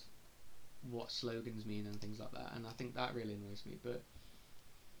and what slogans mean and things like that. And I think that really annoys me. But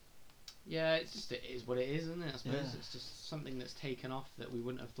yeah, it is what it is, isn't it? I suppose Yeah. it's just something that's taken off that we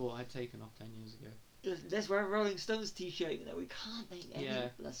wouldn't have thought had taken off 10 years ago. Let's wear a Rolling Stones t-shirt, even though we can't name any Yeah.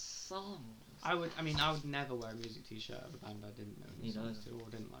 of the songs. I would never wear a music t-shirt of a band I didn't know any Me songs neither. to or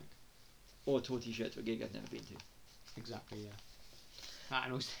didn't like. Or a tour t-shirt to a gig I've never been to. Exactly, yeah. That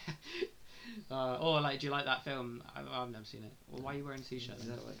and also, or like, do you like that film? I've never seen it. Well, why are you wearing a t-shirt?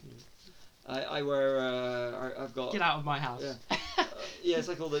 then? Exactly. I wear. I've got. Get out of my house. Yeah. Yeah, it's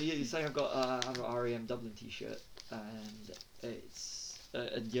like all the. It's like I've got REM Dublin t-shirt, and it's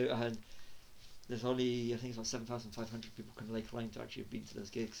and there's only, I think it's like 7,500 people can lay claim to actually have been to those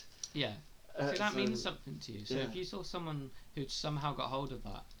gigs. Yeah. So that So, means something to you. So yeah. if you saw someone who'd somehow got hold of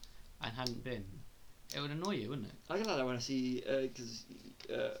that and hadn't been, it would annoy you, wouldn't it? I get like that when I see, because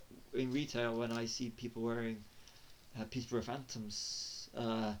in retail, when I see people wearing Peterborough Phantoms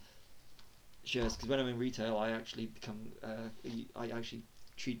shirts, because when I'm in retail, I actually I actually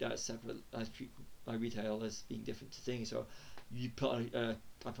treat that as separate. I treat my retail as being different things. So I put on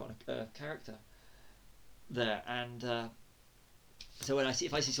a character there, and so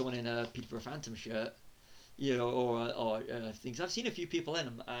if I see someone in a Peterborough Phantom shirt, or things, I've seen a few people in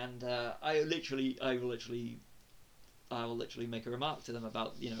them, and I will literally make a remark to them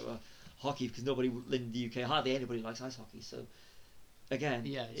about hockey, because nobody in the UK, hardly anybody likes ice hockey. So again,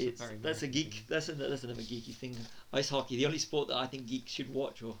 Yeah, that's another geeky thing. Ice hockey, the only sport that I think geeks should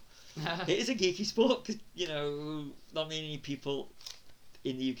watch, or it is a geeky sport, because not many people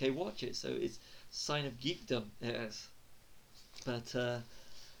in the UK watch it, so it's a sign of geekdom. Yes. But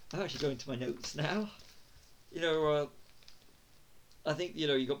I'm actually going to my notes now. I think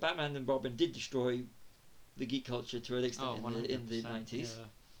you got Batman and Robin did destroy the geek culture to an extent in the 90s. Yeah.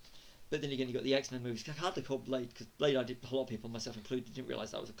 But then again, you got the X-Men movies. I hardly call Blade, because Blade, a lot of people, myself included, didn't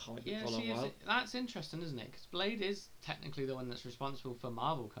realise that was a comic book Yeah, for a long while. that's interesting, isn't it? Because Blade is technically the one that's responsible for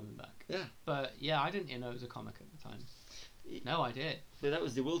Marvel coming back. Yeah. But yeah, I didn't even know it was a comic at the time. No idea. But that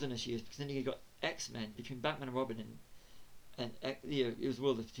was the Wilderness years, because then you got X-Men between Batman and Robin, and it was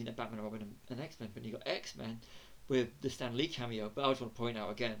Wilderness between Batman and Robin and X-Men. But you got X-Men with the Stan Lee cameo. But I just want to point out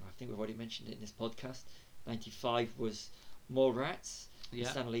again, I think we've already mentioned it in this podcast. 95 was Mallrats. Yeah.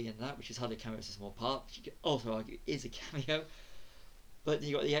 Stan Lee in that, which is hardly a cameo, it's a small part, which you could also argue is a cameo. But then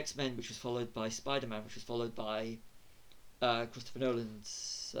you got the X-Men, which was followed by Spider-Man, which was followed by Christopher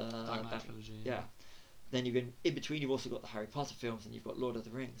Nolan's Dark Knight trilogy. yeah. Then in between, you've also got the Harry Potter films, and you've got Lord of the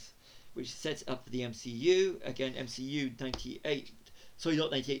Rings, which sets up the MCU. Again, MCU 98. Sorry,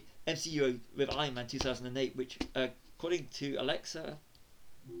 not 98. MCU with Iron Man 2008, which according to Alexa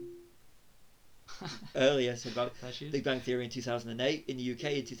earlier, said about There she is. Big Bang Theory in 2008. In the UK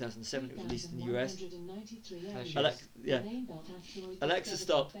in 2007, it was released in the US. There she is. Yeah. Alexa,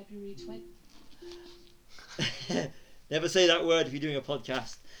 stop. Never say that word if you're doing a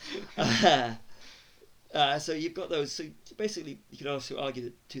podcast. So you've got those. So basically, you could also argue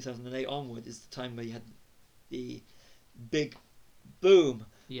that 2008 onward is the time where you had the big boom.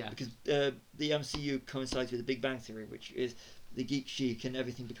 Yeah. Because the MCU coincides with the Big Bang Theory, which is the Geek, chic, and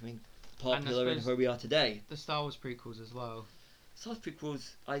everything becoming popular and where we are today. The Star Wars prequels as well. Star Wars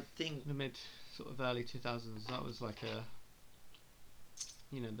prequels, I think, the mid sort of early 2000s. That was like a,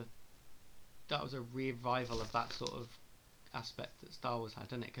 that was a revival of that sort of aspect that Star Wars had,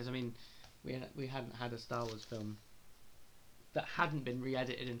 didn't it? Because I mean, we hadn't had a Star Wars film that hadn't been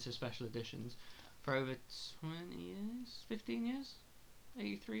re-edited into special editions for over 20 years, 15 years.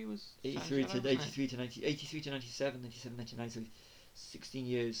 83 was 83 to 90, 83 to 97, 97, 99, so 16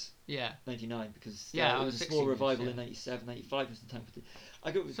 years. Yeah. 99 because yeah, it was a small revival in 97, 95 was the time.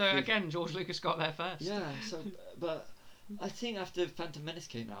 Again, George Lucas got there first. Yeah. So, but I think after Phantom Menace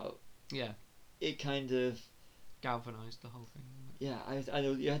came out, yeah, it kind of galvanized the whole thing. Yeah, I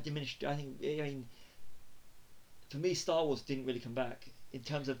know you had diminished. I mean, for me, Star Wars didn't really come back in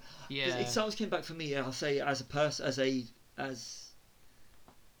terms of. Yeah. Star Wars came back for me. I'll say as a person, as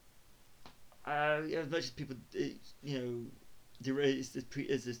much as people, deride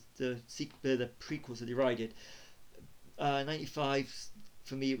the prequels are derided. 95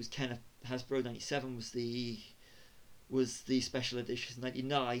 for me, it was Ken Hasbro. 97 was the special edition.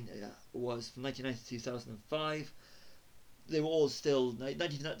 99 was from 99 to 2005. They were all still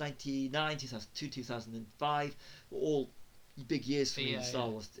 1999, 2002, 2005 were all big years for me in Star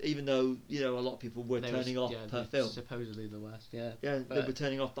Wars. Even though a lot of people were turning off per film. Supposedly the worst, yeah. Yeah, they were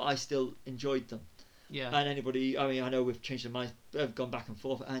turning off, but I still enjoyed them. Yeah. And anybody, I mean, I know we've changed our minds, have gone back and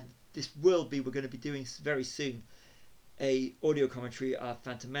forth, and we're going to be doing very soon a audio commentary of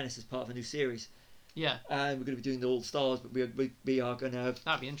Phantom Menace as part of a new series. Yeah. And we're going to be doing the old stars, but we are going to have.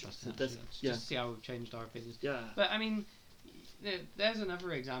 That'd be interesting. Just to see how we've changed our opinions. Yeah. But I mean, there's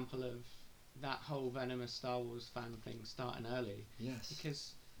another example of that whole venomous Star Wars fan thing starting early. Yes.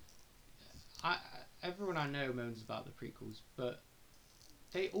 Because everyone I know moans about the prequels, but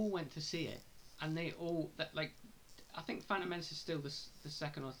they all went to see it, and they all I think Phantom Menace is still the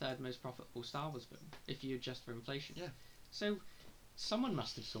second or third most profitable Star Wars film if you adjust for inflation. Yeah. So someone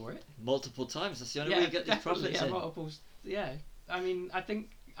must have saw it multiple times. That's the only way you get these profits in. Multiple. Yeah. I mean,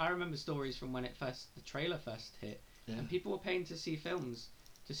 I remember stories from when the trailer first hit, and people were paying to see films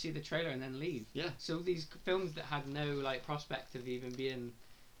to see the trailer and then leave. Yeah. So these films that had no prospect of even being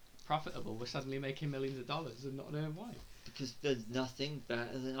profitable were suddenly making millions of dollars and not knowing why. Because there's nothing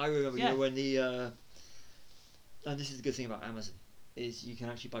better than I remember when the and this is the good thing about Amazon is you can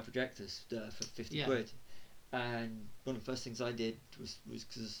actually buy projectors for 50 quid. And one of the first things I did was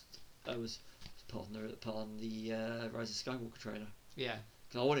because I was put on the Rise of Skywalker trailer. Yeah.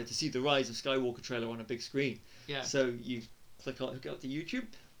 Because I wanted to see the Rise of Skywalker trailer on a big screen. Yeah. So you hook up to YouTube,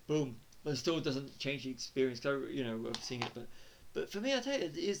 boom. But it still doesn't change the experience, of seeing it. But for me, I tell you,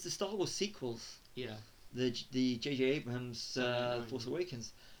 it is the Star Wars sequels. Yeah. The J.J. Abrams Force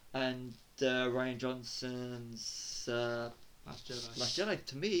Awakens and Rian Johnson's Last Jedi.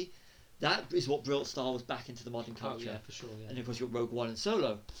 To me, that is what brought Star Wars back into the modern culture. Oh, yeah, for sure, yeah. And of course, you got Rogue One and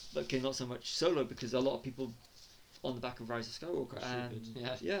Solo, but again, not so much Solo because a lot of people on the back of Rise of Skywalker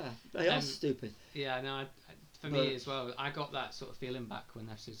they are stupid. Yeah, no, for me as well, I got that sort of feeling back when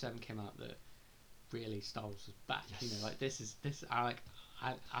Episode 7 came out that really Star Wars was back. Yes. This. I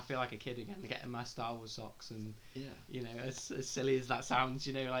feel like a kid again, getting my Star Wars socks and as silly as that sounds,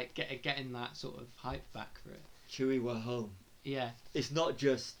 getting that sort of hype back for it. Chewie, we're home. Yeah. It's not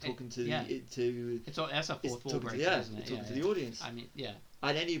just talking that's a fourth wall breaker, isn't it? It's talking to the audience. I mean, yeah.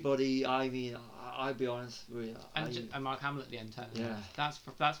 And anybody, I mean, I'll be honest with you. And Mark Hamill at the end. Yeah. That's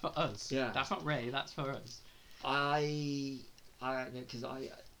for us. Yeah. That's not Ray. That's for us. Because I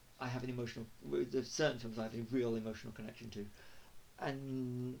have an emotional. There's certain films I have a real emotional connection to,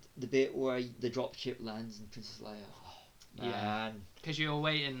 and the bit where the dropship lands and Princess Leia. Oh, man. Because you're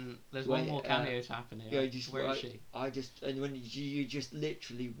waiting. There's one more cameo to happen here. Where is she? And when you just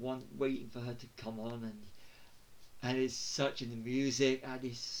literally waiting for her to come on, and it's such in the music, and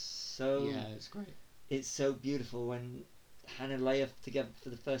it's so. Yeah, it's great. It's so beautiful when Hannah and Leia together for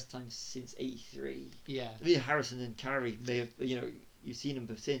the first time since '83. Yeah. I mean, Harrison and Carrie may have, you've seen them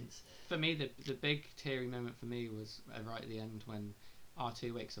since. For me, the big teary moment for me was right at the end when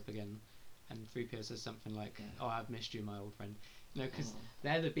R2 wakes up again, and 3PO says something like, "Oh, I've missed you, my old friend." Because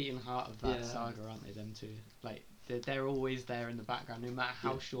they're the beating heart of that saga, aren't they? Them two, they're always there in the background, no matter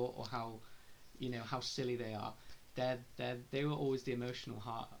how short or how, how silly they are. They were always the emotional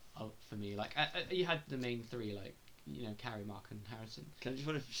heart for me. Like you had the main three, like Carrie, Mark, and Harrison. Can I just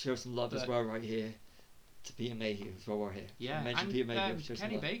want to show some love as well right here to Peter Mayhew as well right here. Yeah, and Peter Mayhew,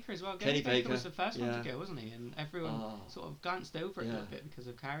 Kenny Baker as well. Kenny Baker was the first one to go, wasn't he? And everyone sort of glanced over it a little bit because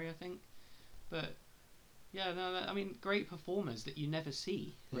of Carrie, I think. But yeah, no, I mean, great performers that you never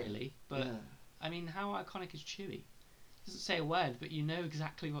see really. But I mean, how iconic is Chewie? He doesn't say a word, but you know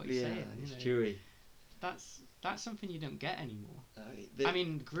exactly what he's saying. It's Chewie. That's something you don't get anymore. I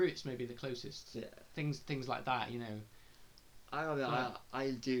mean, Groot's maybe the closest. Yeah. Things like that,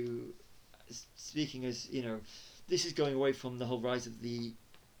 I do. Speaking as this is going away from the whole rise of the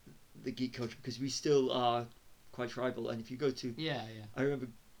geek culture, because we still are quite tribal. And if you go to I remember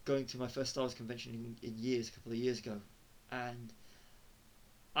going to my first Star Wars convention in years, a couple of years ago, and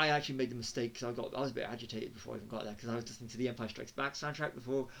I actually made the mistake because I was a bit agitated before I even got there, because I was listening to the Empire Strikes Back soundtrack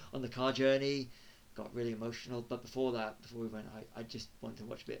before on the car journey, got really emotional. But before we went, I just wanted to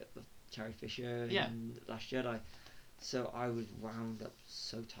watch a bit of Carrie Fisher and Last Jedi. So I was wound up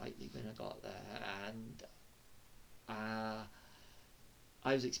so tightly when I got there, and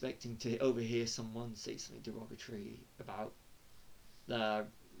I was expecting to overhear someone say something derogatory about the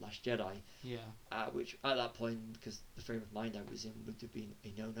Last Jedi. Yeah. Which at that point, because the frame of mind I was in, would have been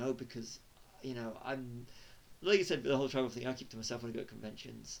a no-no, because I'm, like I said, the whole travel thing, I keep to myself when I go to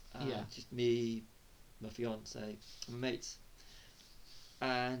conventions. Just me, my fiance, and my mates,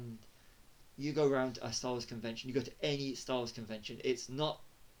 and you go around a Star Wars convention, you go to any Star Wars convention, it's not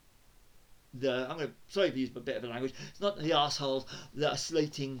I'm going to, sorry to use a bit of a language, it's not the arseholes that are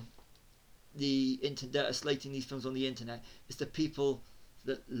slating the internet, that are slating these films on the internet. It's the people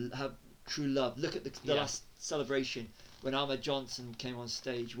that have true love. Look at the last celebration when Ahmed Johnson came on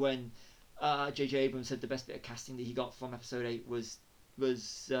stage, when J.J. Abrams said the best bit of casting that he got from Episode 8 was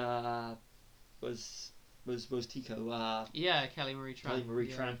Tico. Kelly Marie Tran.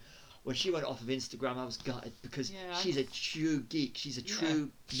 Tran. When she went off of Instagram, I was gutted, because she's a true geek. She's a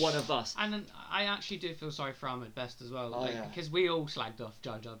true one of us. And I actually do feel sorry for Ahmed Best as well, because we all slagged off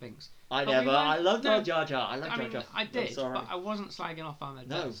Jar Jar Binks. I loved Jar Jar. I did, but I wasn't slagging off Ahmed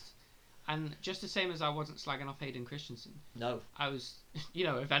Best. And just the same as I wasn't slagging off Hayden Christensen. No. I was,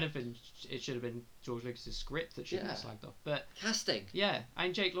 if anything, it should have been George Lucas's script that should have been slagged off. But casting. Yeah,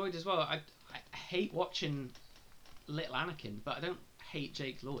 and Jake Lloyd as well. I hate watching Little Anakin, but I don't hate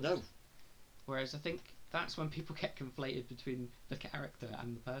Jake Lloyd. No. Whereas I think that's when people get conflated between the character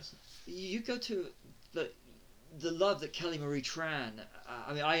and the person. You go to the love that Kelly Marie Tran.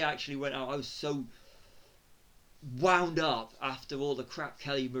 I actually went out. I was so wound up after all the crap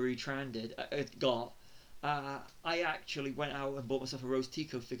Kelly Marie Tran got. I actually went out and bought myself a Rose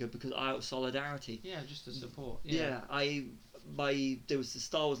Tico figure because out of solidarity. Yeah, just to support. Yeah, there was the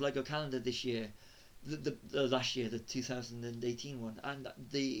Star Wars Lego calendar this year, the last year, the 2018 one, and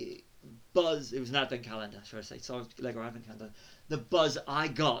the buzz. It was an advent calendar, should I say? So Lego advent calendar. The buzz I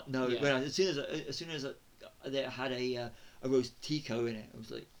got, as soon as they had a Rose Tico in it, I was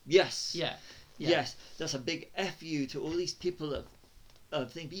like, yes, yes, that's a big F you to all these people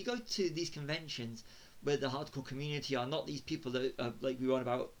that think. But you go to these conventions where the hardcore community are not these people that like we were on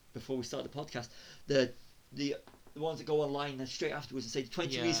about before we started the podcast. The ones that go online and straight afterwards and say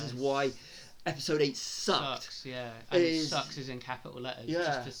 20 reasons why Episode 8 sucks. And sucks is in capital letters,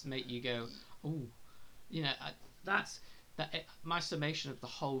 just to make you go, ooh, my summation of the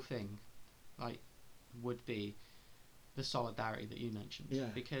whole thing, like, would be the solidarity that you mentioned,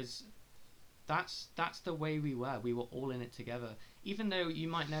 because that's the way we were. We were all in it together, even though you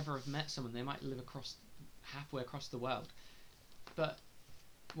might never have met someone. They might live halfway across the world, but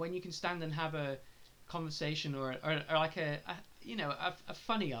when you can stand and have a conversation or like a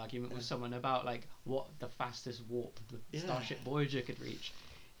funny argument with someone about like what the fastest warp the Starship Voyager could reach,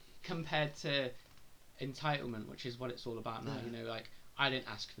 compared to entitlement, which is what it's all about now. Like, I didn't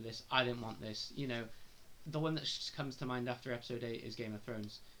ask for this, I didn't want this. The one that comes to mind after Episode 8 is Game of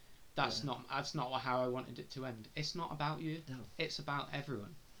Thrones. That's not how I wanted it to end. It's not about you. No. It's about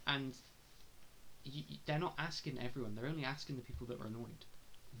everyone, and they're not asking everyone. They're only asking the people that are annoyed.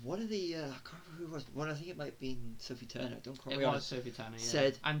 One of the I can't remember who it was. I think it might have been Sophie Turner. Don't quote me. It was Sophie Turner. Yeah.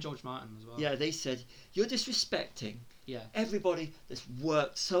 Said, and George Martin as well. Yeah, they said you're disrespecting everybody that's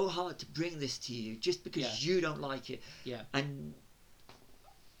worked so hard to bring this to you just because you don't like it. Yeah. And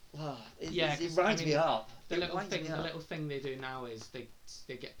it winds me up. The little thing they do now is they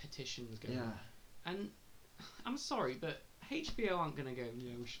get petitions going. Yeah. And I'm sorry, but HBO aren't going to go,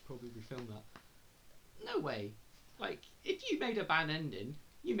 we should probably refilm that. No way. Like, if you made a bad ending,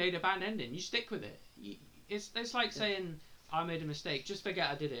 you made a bad ending. You stick with it. It's like saying I made a mistake. Just forget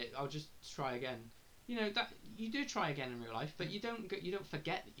I did it. I'll just try again. You know that you do try again in real life, but you don't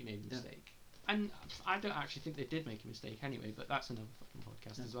forget that you made a mistake. And I don't actually think they did make a mistake anyway. But that's another fucking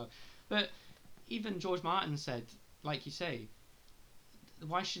podcast as well. But even George Martin said, like you say,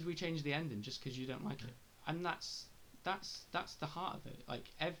 why should we change the ending just because you don't like it? And that's the heart of it. Like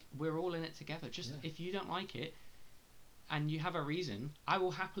we're all in it together. Just if you don't like it, and you have a reason, I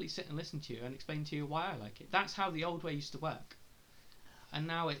will happily sit and listen to you and explain to you why I like it. That's how the old way used to work. And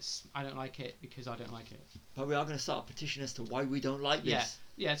now it's, I don't like it because I don't like it. But we are going to start a petition as to why we don't like this.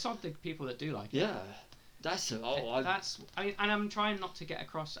 Yeah, it's not the people that do like it. Yeah, that's I mean, and I'm trying not to get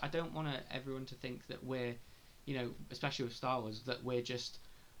across. I don't want everyone to think that we're, you know, especially with Star Wars, that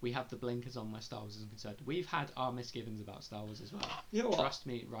we have the blinkers on where Star Wars is concerned. We've had our misgivings about Star Wars as well. You know what? Trust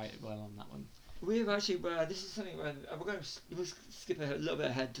me, right? Well, on that one. We've actually, this is something where we're going to skip a little bit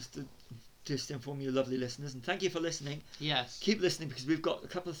ahead just to inform you lovely listeners, and thank you for listening. Yes. Keep listening because we've got a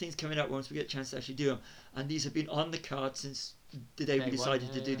couple of things coming up once we get a chance to actually do them, and these have been on the card since the day we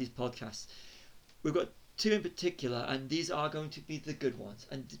decided to do these podcasts. We've got 2 in particular, and these are going to be the good ones.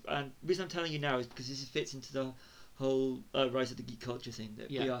 And the reason I'm telling you now is because this fits into the whole rise of the geek culture thing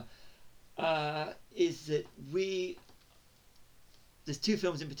that we are. Is that there's 2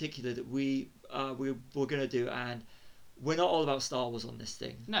 films in particular that we're going to do, and we're not all about Star Wars on this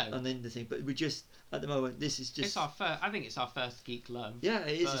thing. No. And then the thing, but we just at the moment this is just. It's our first. I think it's our first geek love. Yeah,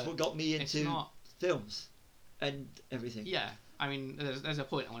 it is. It's what got me into films and everything. Yeah, I mean, there's a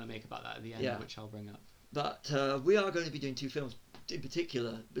point I want to make about that at the end, which I'll bring up. But we are going to be doing 2 films in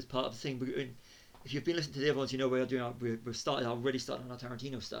particular as part of the thing. If you've been listening to the other ones, you know we're doing. We're already starting on our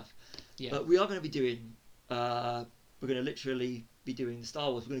Tarantino stuff. Yeah. But we are going to be doing. We're going to literally be doing the Star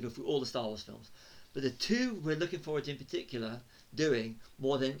Wars. We're going to go through all the Star Wars films. But the 2 we're looking forward to in particular doing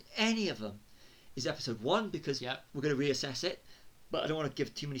more than any of them is Episode 1 because we're going to reassess it. But I don't want to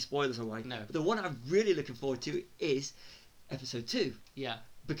give too many spoilers away. No. But the one I'm really looking forward to is Episode 2. Yeah.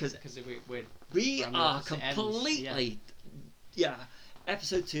 Because we are completely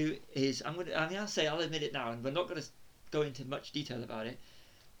Episode 2 is I'll admit it now, and we're not going to go into much detail about it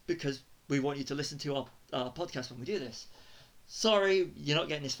because we want you to listen to our podcast when we do this. Sorry, you're not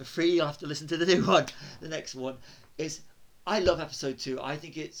getting this for free. You'll have to listen to the new one. The next one is I love Episode 2. I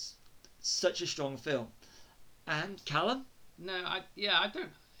think it's such a strong film. And Callum? No, I don't.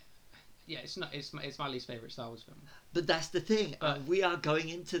 Yeah, it's not. It's my least favorite Star Wars film. But that's the thing. We are going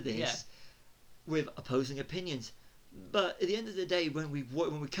into this with opposing opinions. But at the end of the day, when we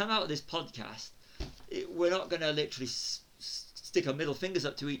come out of this podcast, we're not going to literally stick our middle fingers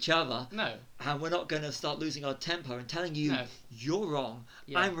up to each other. No. And we're not going to start losing our temper and telling you you're wrong,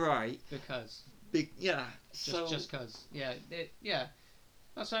 I'm right. Because. Just because. Yeah.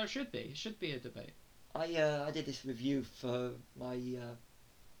 That's how it should be. It should be a debate. I did this review for my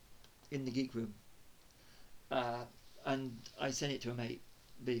in the Geek Room, and I sent it to a mate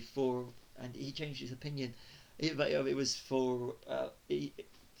before, and he changed his opinion. It was for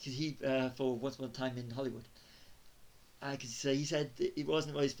for Once Upon a Time in Hollywood. He said it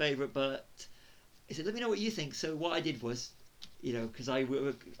wasn't his favourite, but he said, "Let me know what you think." So what I did was, because I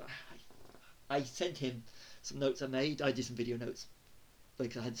sent him some notes I made. I did some video notes,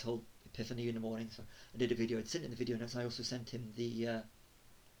 because I had this whole epiphany in the morning, so I did a video. I sent him the video notes. And I also sent him the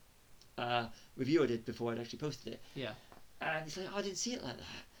review I did before I'd actually posted it. Yeah. And he's like, "Oh, I didn't see it like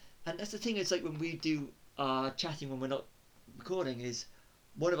that." And that's the thing. It's like when we do chatting when we're not recording, is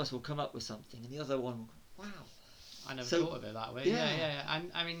one of us will come up with something, and the other one will go, "Wow." I never thought of it that way. Yeah.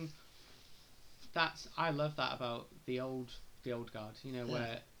 And I mean, I love that about the old guard.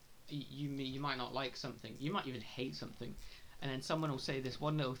 Where you might not like something, you might even hate something, and then someone will say this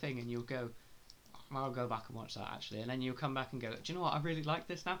one little thing, and you'll go, "I'll go back and watch that actually," and then you'll come back and go, "Do you know what? I really like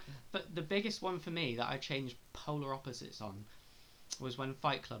this now." But the biggest one for me that I changed polar opposites on was when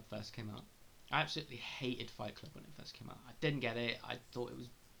Fight Club first came out. I absolutely hated Fight Club when it first came out. I didn't get it.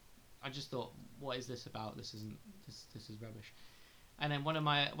 I just thought, what is this about? This is rubbish. And then one of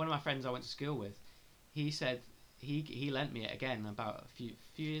my friends I went to school with, he said he lent me it again about a few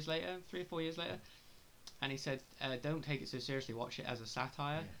years later, 3 or 4 years later, and he said, "Don't take it so seriously. Watch it as a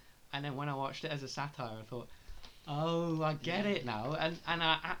satire." Yeah. And then when I watched it as a satire, I thought, "Oh, I get it now," and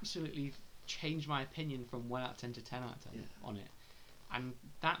I absolutely changed my opinion from 1 out of 10 to 10 out of 10 on it. And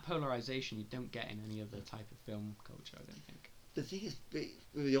that polarization you don't get in any other type of film culture, I don't think. The thing is,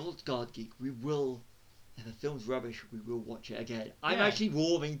 with the old Guard Geek, we will, if a film's rubbish, we will watch it again. Yeah. I'm actually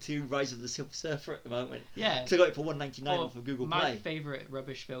warming to Rise of the Silver Surfer at the moment. Yeah. Because I got it for $1.99 off of Google Play. My favourite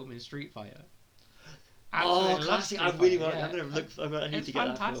rubbish film is Street Fighter. absolutely love classic! Street I really Fighter, want. yeah. I'm gonna look. I need It's to get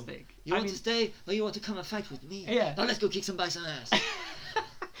that film. fantastic. You want to stay, or you want to come and fight with me? Yeah. Now let's go kick somebody's ass.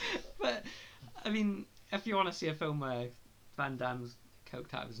 But I mean, if you want to see a film where Van Damme's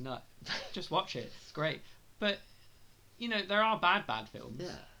coked out of his nut, just watch it. It's great. But you know, there are bad films. Yeah.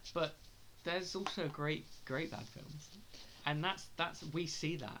 But there's also great bad films. And that's we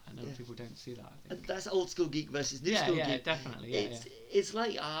see that, and other people don't see that. I think. And that's old school geek versus new school geek. Yeah, definitely. Yeah, it's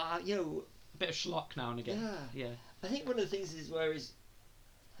like you know, a bit of schlock now and again. Yeah. I think one of the things is I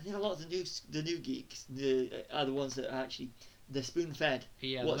think a lot of the new geeks are the ones that are actually they're spoon fed.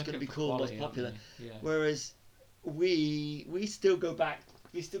 Yeah, what's going to be cool, what's popular. Yeah. Whereas we still go back.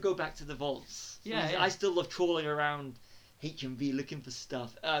 We still go back to the vaults. Yeah. I still love trawling around HMV looking for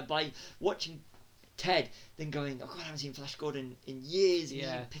stuff. By watching Ted, then going, oh god, I haven't seen Flash Gordon in years.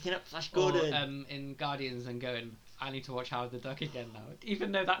 Yeah. Picking up Flash Gordon. Or in Guardians and going, I need to watch Howard the Duck again now,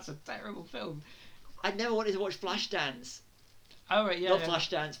 even though that's a terrible film. I never wanted to watch Flashdance. Oh right, yeah. Not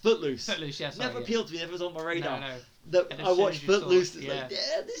Flashdance, Footloose. Footloose, yeah. Sorry, Never appealed to me. Never was on my radar. No. I watched Footloose. It's yeah. like,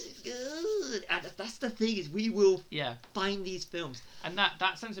 yeah, this is good. And that's the thing is, we will find these films. And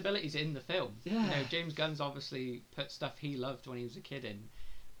that sensibility's in the film. Yeah. You know, James Gunn's obviously put stuff he loved when he was a kid in,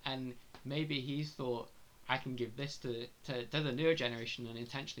 and maybe he's thought, I can give this to the newer generation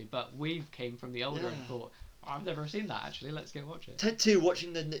unintentionally, but we came from the older and thought, I've never seen that actually. Let's go watch it. Ted 2,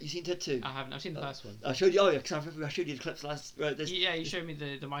 watching you seen Ted 2? I haven't. I've seen the first one. I showed you. Oh yeah, because I remember I showed you the clips last. Yeah, you showed me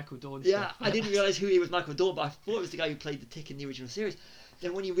the Michael Dorn Yeah, stuff. I didn't realise who he was, Michael Dorn, but I thought it was the guy who played the Tick in the original series.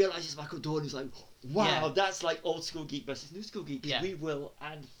 Then when you realise it's Michael Dorn, it's like, wow, that's like old school geek versus new school geek. Yeah. We will,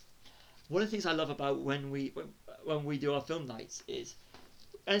 and one of the things I love about when we do our film nights is,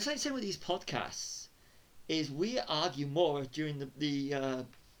 and it's like the same with these podcasts, is we argue more during the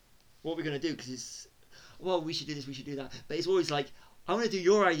what we're going to do, because it's, well, we should do this, we should do that, but it's always like, I want to do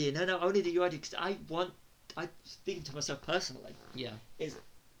your idea, no, I want to do your idea, because I'm speaking to myself personally,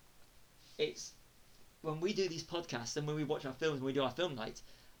 it's when we do these podcasts and when we watch our films, when we do our film nights,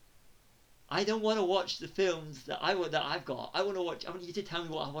 I don't want to watch the films that I've got. I want you to tell me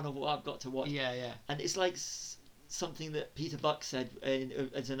what I've got to watch. Yeah. And it's like something that Peter Buck said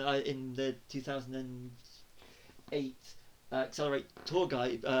in the 2008 Accelerate Tour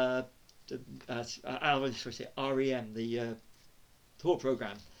Guide. I was supposed to say REM, the tour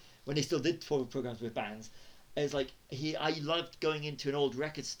program, when they still did tour programs with bands. It's like I loved going into an old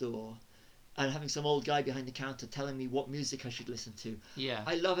record store and having some old guy behind the counter telling me what music I should listen to. Yeah.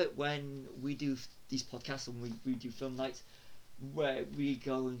 I love it when we do these podcasts and we do film nights where we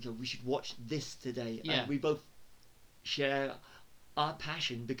go and go, we should watch this today. Yeah. And we both share our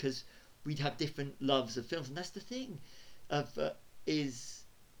passion because we'd have different loves of films. And that's the thing is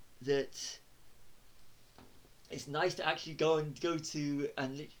that it's nice to actually go and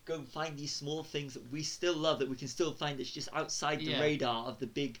find these small things that we still love, that we can still find that's just outside the radar of the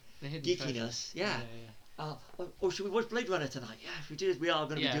big geekiness. Or should we watch Blade Runner tonight? Yeah, if we do this, we are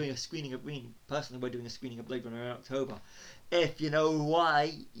going to be doing a screening of personally, we're doing a screening of Blade Runner in October. If you know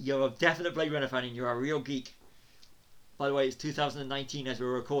why, you're a definite Blade Runner fan and you're a real geek. By the way, it's 2019 as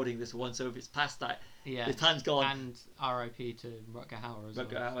we're recording this one, so if it's past that, the time's gone. And R.I.P. to Rutger Hauer as well.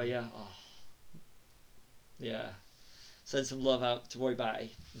 Rutger Hauer, yeah. Oh. Yeah. Send some love out to Roy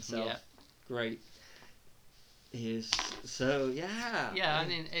Batty himself. Yeah. Great. He is. So, yeah. Yeah, I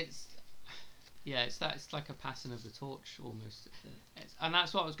mean, it's like a passing of the torch almost. And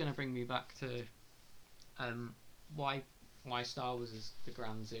that's what was going to bring me back to why Star Wars is the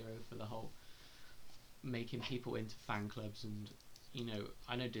ground zero for the whole making people into fan clubs. And, you know,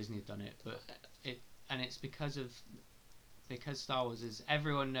 I know Disney have done it, but it's because Star Wars is,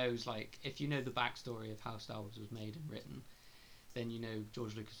 everyone knows, like, if you know the backstory of how Star Wars was made and written, then you know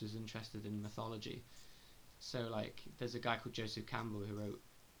George Lucas was interested in mythology. So, like, there's a guy called Joseph Campbell who wrote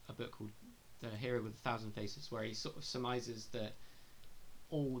a book called The Hero with a Thousand Faces, where he sort of surmises that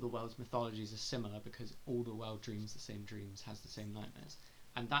all the world's mythologies are similar because all the world dreams the same dreams, has the same nightmares.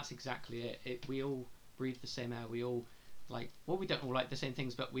 And that's exactly it. We all breathe the same air, we all, like, well, we don't all like the same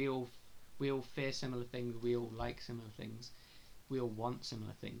things, but we all fear similar things, we all like similar things, we all want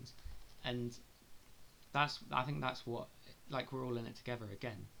similar things. And I think that's what, like, we're all in it together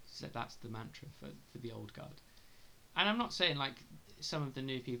again. So that's the mantra for the old guard. And I'm not saying, like, some of the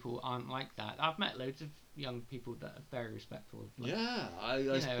new people aren't like that. I've met loads of young people that are very respectful of, like,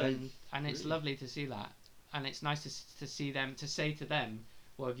 and it's lovely to see that. And it's nice to see them, to say to them,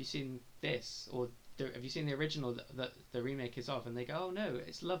 well, have you seen this? Or have you seen the original that the remake is of? And they go, oh no,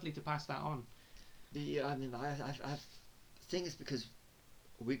 it's lovely to pass that on. Yeah, I mean, I think it's because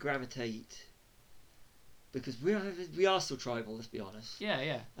we gravitate because we are still tribal. Let's be honest.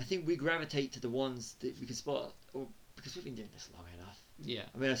 Yeah. I think we gravitate to the ones that we can spot, or because we've been doing this long enough. Yeah.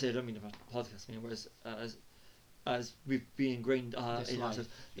 I mean, I don't mean about podcast. I mean, whereas as we've been ingrained in us,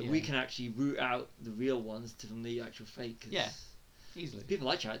 that we can actually root out the real ones from the actual fake. Yeah. Easily. People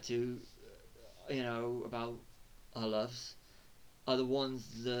I chat to, about our loves, are the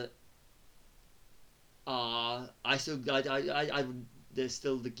ones that are they're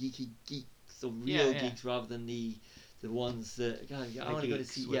still the geeky geeks or real geeks rather than the ones that I want to go to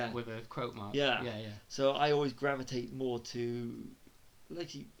see with a quote mark. Yeah. So I always gravitate more to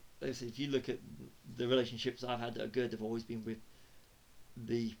like I said, if you look at the relationships I've had that are good, they've always been with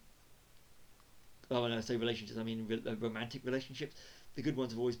the when I say relationships, I mean romantic relationships. The good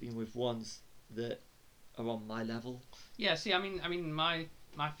ones have always been with ones that are on my level. Yeah. See, I mean, my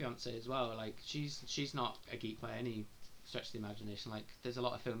fiance as well. Like, she's not a geek by any stretch of the imagination. Like, there's a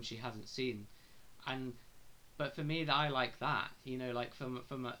lot of films she hasn't seen, but for me, I like that. Like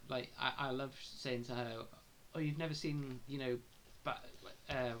I love saying to her, "Oh, you've never seen, but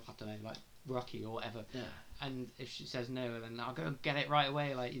I don't know, like Rocky or whatever." Yeah. And if she says no, then I'll go and get it right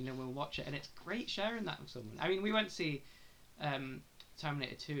away. Like, we'll watch it, and it's great sharing that with someone. I mean, we went to see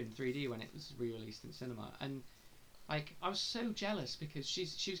Terminator 2 in 3D when it was re-released in cinema, and like I was so jealous because she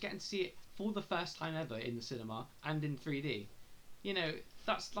was getting to see it for the first time ever in the cinema and in 3D.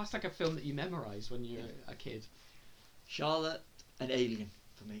 That's like a film that you memorise when you're a kid. Charlotte and Alien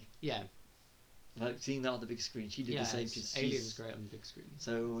for me. Yeah. Like seeing that on the big screen, she did the same. Alien's great on the big screen.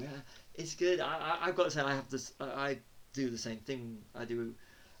 So yeah, it's good. I've got to say I have this. I do the same thing I do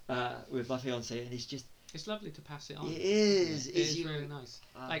with my fiance, and it's lovely to pass it on. It is. It is really nice.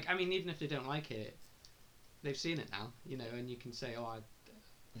 Like, I mean, even if they don't like it, they've seen it now, and you can say, "Oh,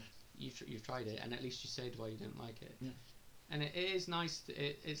 you've tried it," and at least you said why you don't like it. Yeah. And it is nice.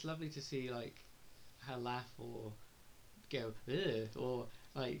 It's lovely to see like her laugh or go ugh, or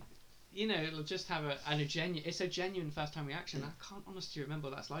like just have a genuine. It's a genuine first time reaction. I can't honestly remember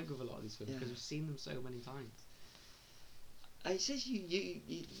what that's like with a lot of these films because we've seen them so many times. It says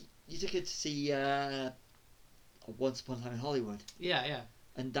you took it to see Once Upon a Time in Hollywood. Yeah.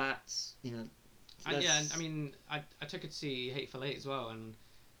 And that's And I mean, I took it to see Hateful Eight as well, and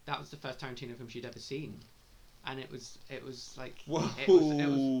that was the first Tarantino film she'd ever seen, and it was like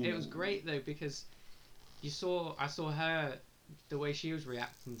it was great though because I saw her, the way she was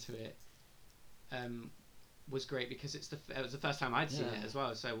reacting to it was great because it was the first time I'd seen it as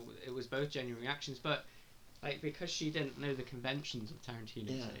well, so it was both genuine reactions, but like because she didn't know the conventions of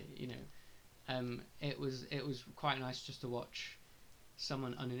Tarantino, it was quite nice just to watch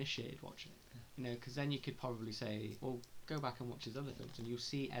someone uninitiated watch it, because then you could probably say, well, go back and watch his other films and you'll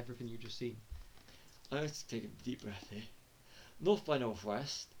see everything you've just seen. I have to take a deep breath here. North by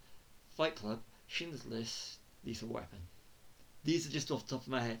Northwest, Fight Club, Schindler's List, Lethal Weapon. These are just off the top of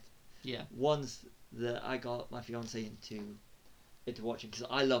my head. Yeah. Ones that I got my fiance into watching because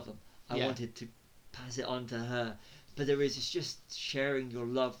I love them. I wanted to pass it on to her, but it's just sharing your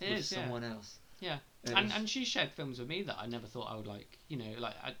love with someone else. Yeah. And she shared films with me that I never thought I would like.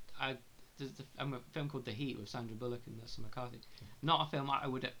 Like there's a film called The Heat with Sandra Bullock and Melissa McCarthy. Not a film I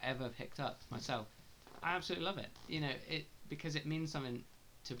would have ever picked up myself. I absolutely love it. Because it means something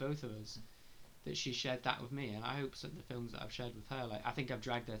to both of us that she shared that with me, and I hope that the films that I've shared with her, like I think I've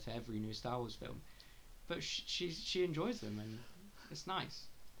dragged her to every new Star Wars film, but she enjoys them and it's nice.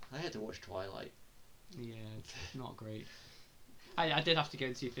 I had to watch Twilight. Yeah, it's not great. I did have to go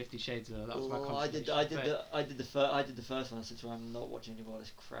and see 50 Shades of her. That was my consolation. I did the first one. I said to her, I'm not watching any more of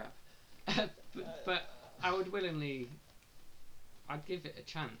this crap. but I would willingly, I'd give it a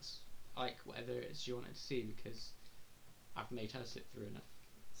chance, like whatever it is you wanted to see, because I've made her sit through enough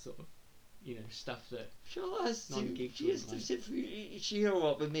sort of, stuff that non-geeks wouldn't like. Sit through. You know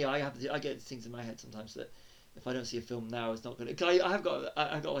what? With me, I get things in my head sometimes that if I don't see a film now, it's not gonna. Cause I've got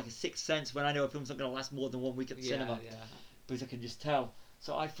like a sixth sense when I know a film's not gonna last more than 1 week at the cinema. Yeah. Because I can just tell.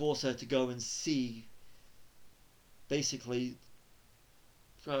 So I force her to go and see basically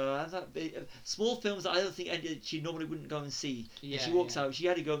small films that I don't think she normally wouldn't go and see. Yeah, and she walks out. She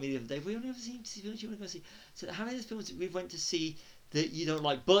had to go with me the other day. We only ever seen films you want to go see. So how many of the films we went to see that you don't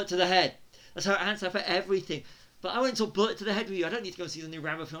like? Bullet to the Head. That's her answer for everything. But I went and saw Bullet to the Head with you. I don't need to go see the new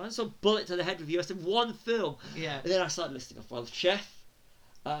Rambo film. I saw Bullet to the Head with you. I said one film. Yeah. And then I started listing off. Well, Chef,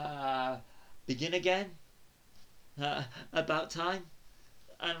 Begin Again, About Time,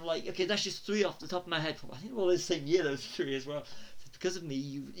 and I'm like, okay, that's just 3 off the top of my head. I think all the same year, those 3 as well. So because of me,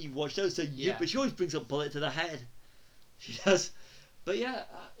 you watched those. So but she always brings up Bullet to the Head. She does. But yeah,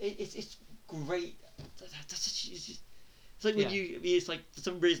 it's great. It's like when Yeah. it's like for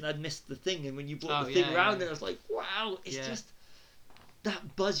some reason I'd missed the thing, and when you brought Oh, the thing yeah, around, yeah. and I was like, wow, it's Yeah. just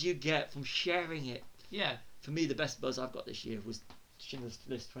that buzz you get from sharing it. Yeah. For me, the best buzz I've got this year was Schindler's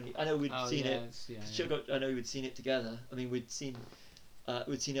List 20. I know we'd Oh, seen yeah, it. I know we'd seen it together. I mean, we'd seen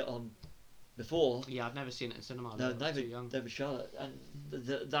it on before. Yeah, I've never seen it in cinema. No, I was too neither young. Charlotte, and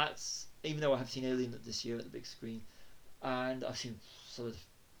that's even though I have seen Alien this year at the big screen, and I've seen some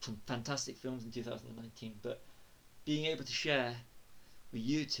fantastic films in 2019. But being able to share with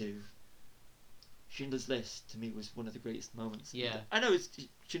you two, Schindler's List to me was one of the greatest moments. Yeah. I know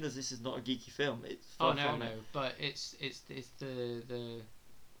Schindler's List is not a geeky film. It's far from it. But it's the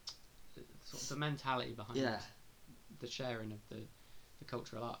sort of the mentality behind the sharing of the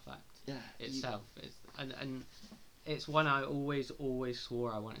cultural artifact itself. And it's one I always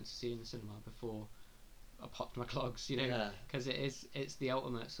swore I wanted to see in the cinema before I popped my clogs, because it's the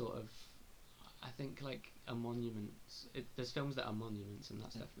ultimate sort of, I think, like a monument. There's films that are monuments, and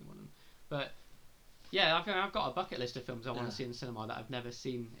that's definitely one of them. But yeah, I've got a bucket list of films I want to see in the cinema that I've never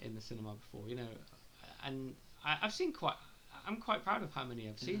seen in the cinema before, and I've seen I'm quite proud of how many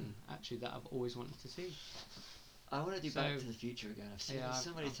I've seen actually that I've always wanted to see. I want to do Back to the Future again. I've seen it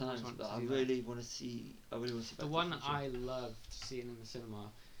so many times, but I really want to see. I really want to see Back the to one the Future. I loved seeing in the cinema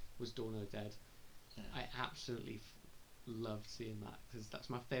was Dawn of the Dead. Yeah. I absolutely loved seeing that because that's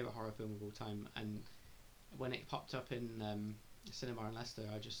my favourite horror film of all time. And when it popped up in the cinema in Leicester,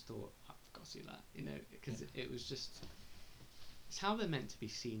 I just thought, I've got to see that, because it was just, it's how they're meant to be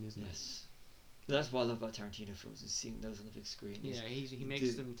seen, isn't it? Yes. That's what I love about Tarantino films, is seeing those on the big screen. Yeah, he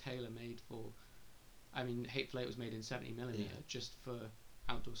makes them tailor-made for. I mean, Hateful Eight was made in 70mm just for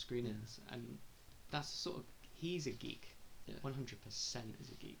outdoor screenings, and that's sort of, he's a geek. 100% is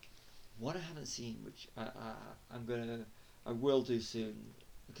a geek. What I haven't seen, which I will do soon,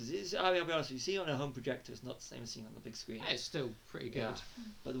 because I'll be honest with you, seeing on a home projector is not the same as seeing on the big screen. Yeah, it's still pretty good. Yeah.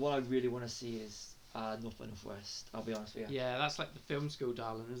 But what I really want to see is North by Northwest. I'll be honest with you. Yeah, that's like the film school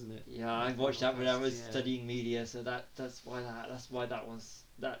darling, isn't it? Yeah, I watched that when I was studying media, so that's why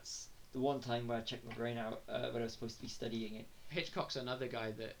that's the one time where I checked my brain out when I was supposed to be studying it. Hitchcock's another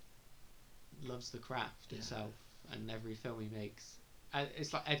guy that loves the craft itself, and every film he makes.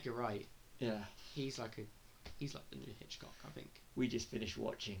 It's like Edgar Wright. Yeah. He's like the new Hitchcock, I think. We just finished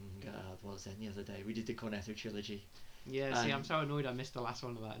watching what was it the other day? We did the Cornetto trilogy. Yeah, see, I'm so annoyed I missed the last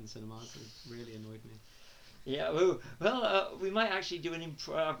one of that in cinemas. It really annoyed me. Yeah, well, we might actually do an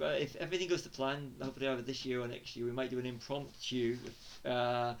if everything goes to plan, hopefully either this year or next year, we might do an impromptu,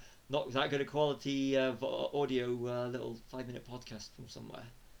 not that good a quality audio, little 5-minute podcast from somewhere.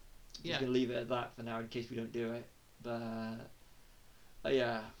 Just gonna leave it at that for now in case we don't do it. But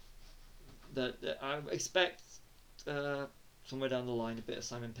yeah, I expect somewhere down the line a bit of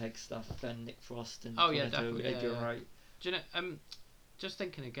Simon Pegg stuff, then Nick Frost and Edgar Wright. Do you know? Just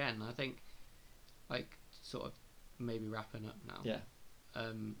thinking again, I think, like, sort of maybe wrapping up now. Yeah.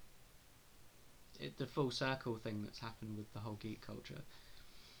 The full circle thing that's happened with the whole geek culture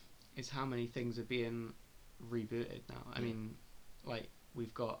is how many things are being rebooted now. I mean, like,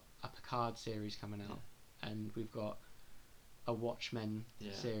 we've got a Picard series coming out, and we've got a Watchmen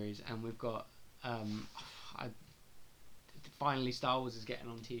series, and we've got finally Star Wars is getting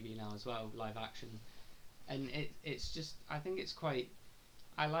on TV now as well, live action, and it's just, I think it's quite,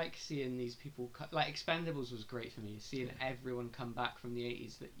 I like seeing these people like Expendables was great for me, seeing everyone come back from the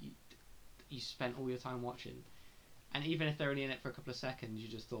 80s that you spent all your time watching, and even if they're only in it for a couple of seconds, you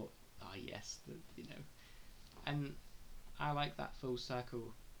just thought, oh yes, and I like that full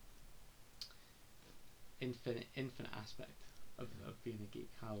circle infinite aspect of being a geek,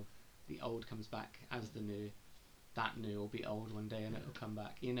 how the old comes back as the new, that new will be old one day and it'll come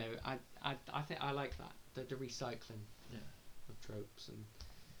back. I think I like that, the recycling of tropes, and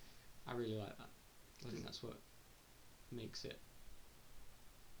I really like that. I think that's what makes it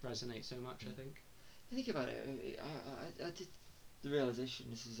resonate so much. I think. I think about it. I did the realization,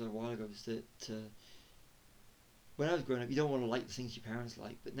 this is a while ago, is that when I was growing up, you don't want to like the things your parents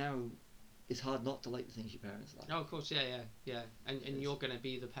like, but now it's hard not to like the things your parents like. Oh, of course, yeah. And you're going to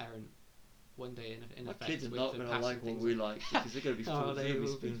be the parent one day in my effect. Kids are not going to like what we like, because they're going to be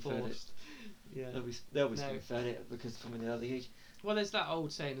spoon-fed it. Yeah. They'll be spoon-fed it because from an early age. Well, there's that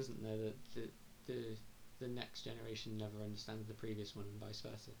old saying, isn't there, that the next generation never understands the previous one, and vice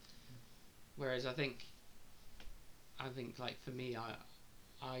versa. Whereas I think like for me,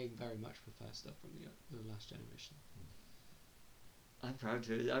 I very much prefer stuff from the last generation. I'm proud.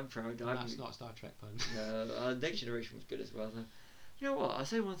 That's not a Star Trek pun. No, Next Generation was good as well, though. You know what? I'll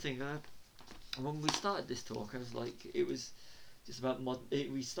say one thing. When we started this talk, I was like, it was just about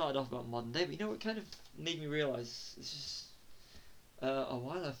we started off about modern day, but you know, it kind of made me realise it's just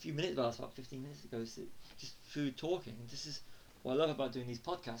a few minutes ago, about 15 minutes ago, is that just through talking. This is what I love about doing these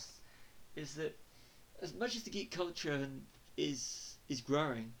podcasts, is that as much as the geek culture is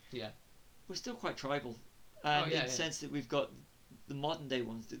growing, Yeah. we're still quite tribal, and in yeah. the sense that we've got the modern day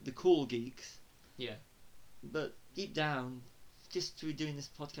ones, the cool geeks. Yeah. But deep down, just through doing this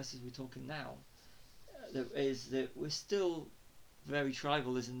podcast as we're talking now, is that we're still very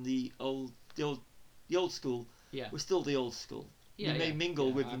tribal, as in the old school. Yeah. We're still the old school. Yeah, we may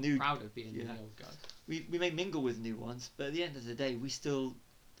mingle with I'm the new. proud of being yeah. the old guard. We may mingle with new ones, but at the end of the day, we still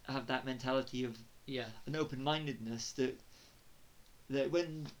have that mentality of an open-mindedness that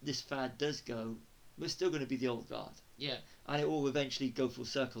when this fad does go, we're still going to be the old guard. Yeah. And it will eventually go full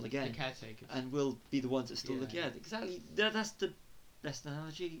circle again. The caretakers. And we'll be the ones that still look. Yeah. Yeah, exactly. That's the best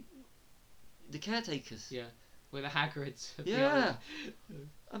analogy. The caretakers. Yeah. We're the Hagrids. Of Yeah. the old,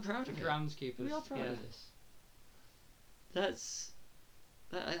 I'm proud of it. groundskeepers. We are proud of this.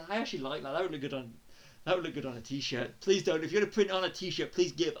 I actually like that. That would look good on. That would look good on a T-shirt. Please don't. If you're gonna print it on a T-shirt,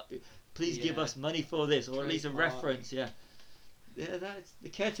 please give us money for this, or at least a reference. Yeah. Yeah, that's the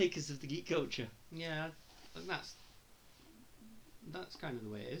caretakers of the geek culture. Yeah, and that's kind of the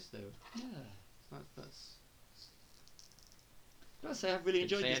way it is, though. Yeah. That's. I'll say I've really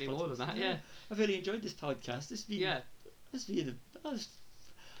enjoyed this. Any more than that, yeah. I've really enjoyed this podcast. This Yeah. was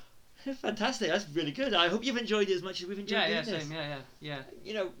fantastic. That's really good. I hope you've enjoyed it as much as we've enjoyed doing this. Same. Yeah.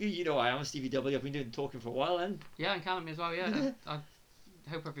 You know I am Stevie W. I've been doing talking for a while, and and Callum as well. Yeah, I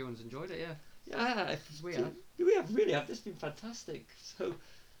hope everyone's enjoyed it. Yeah. Yeah, we have. We have really have. This has been fantastic. So,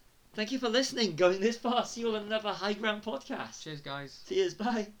 thank you for listening. Going this far. See you on another High Ground podcast. Cheers, guys. Cheers.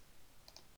 Bye.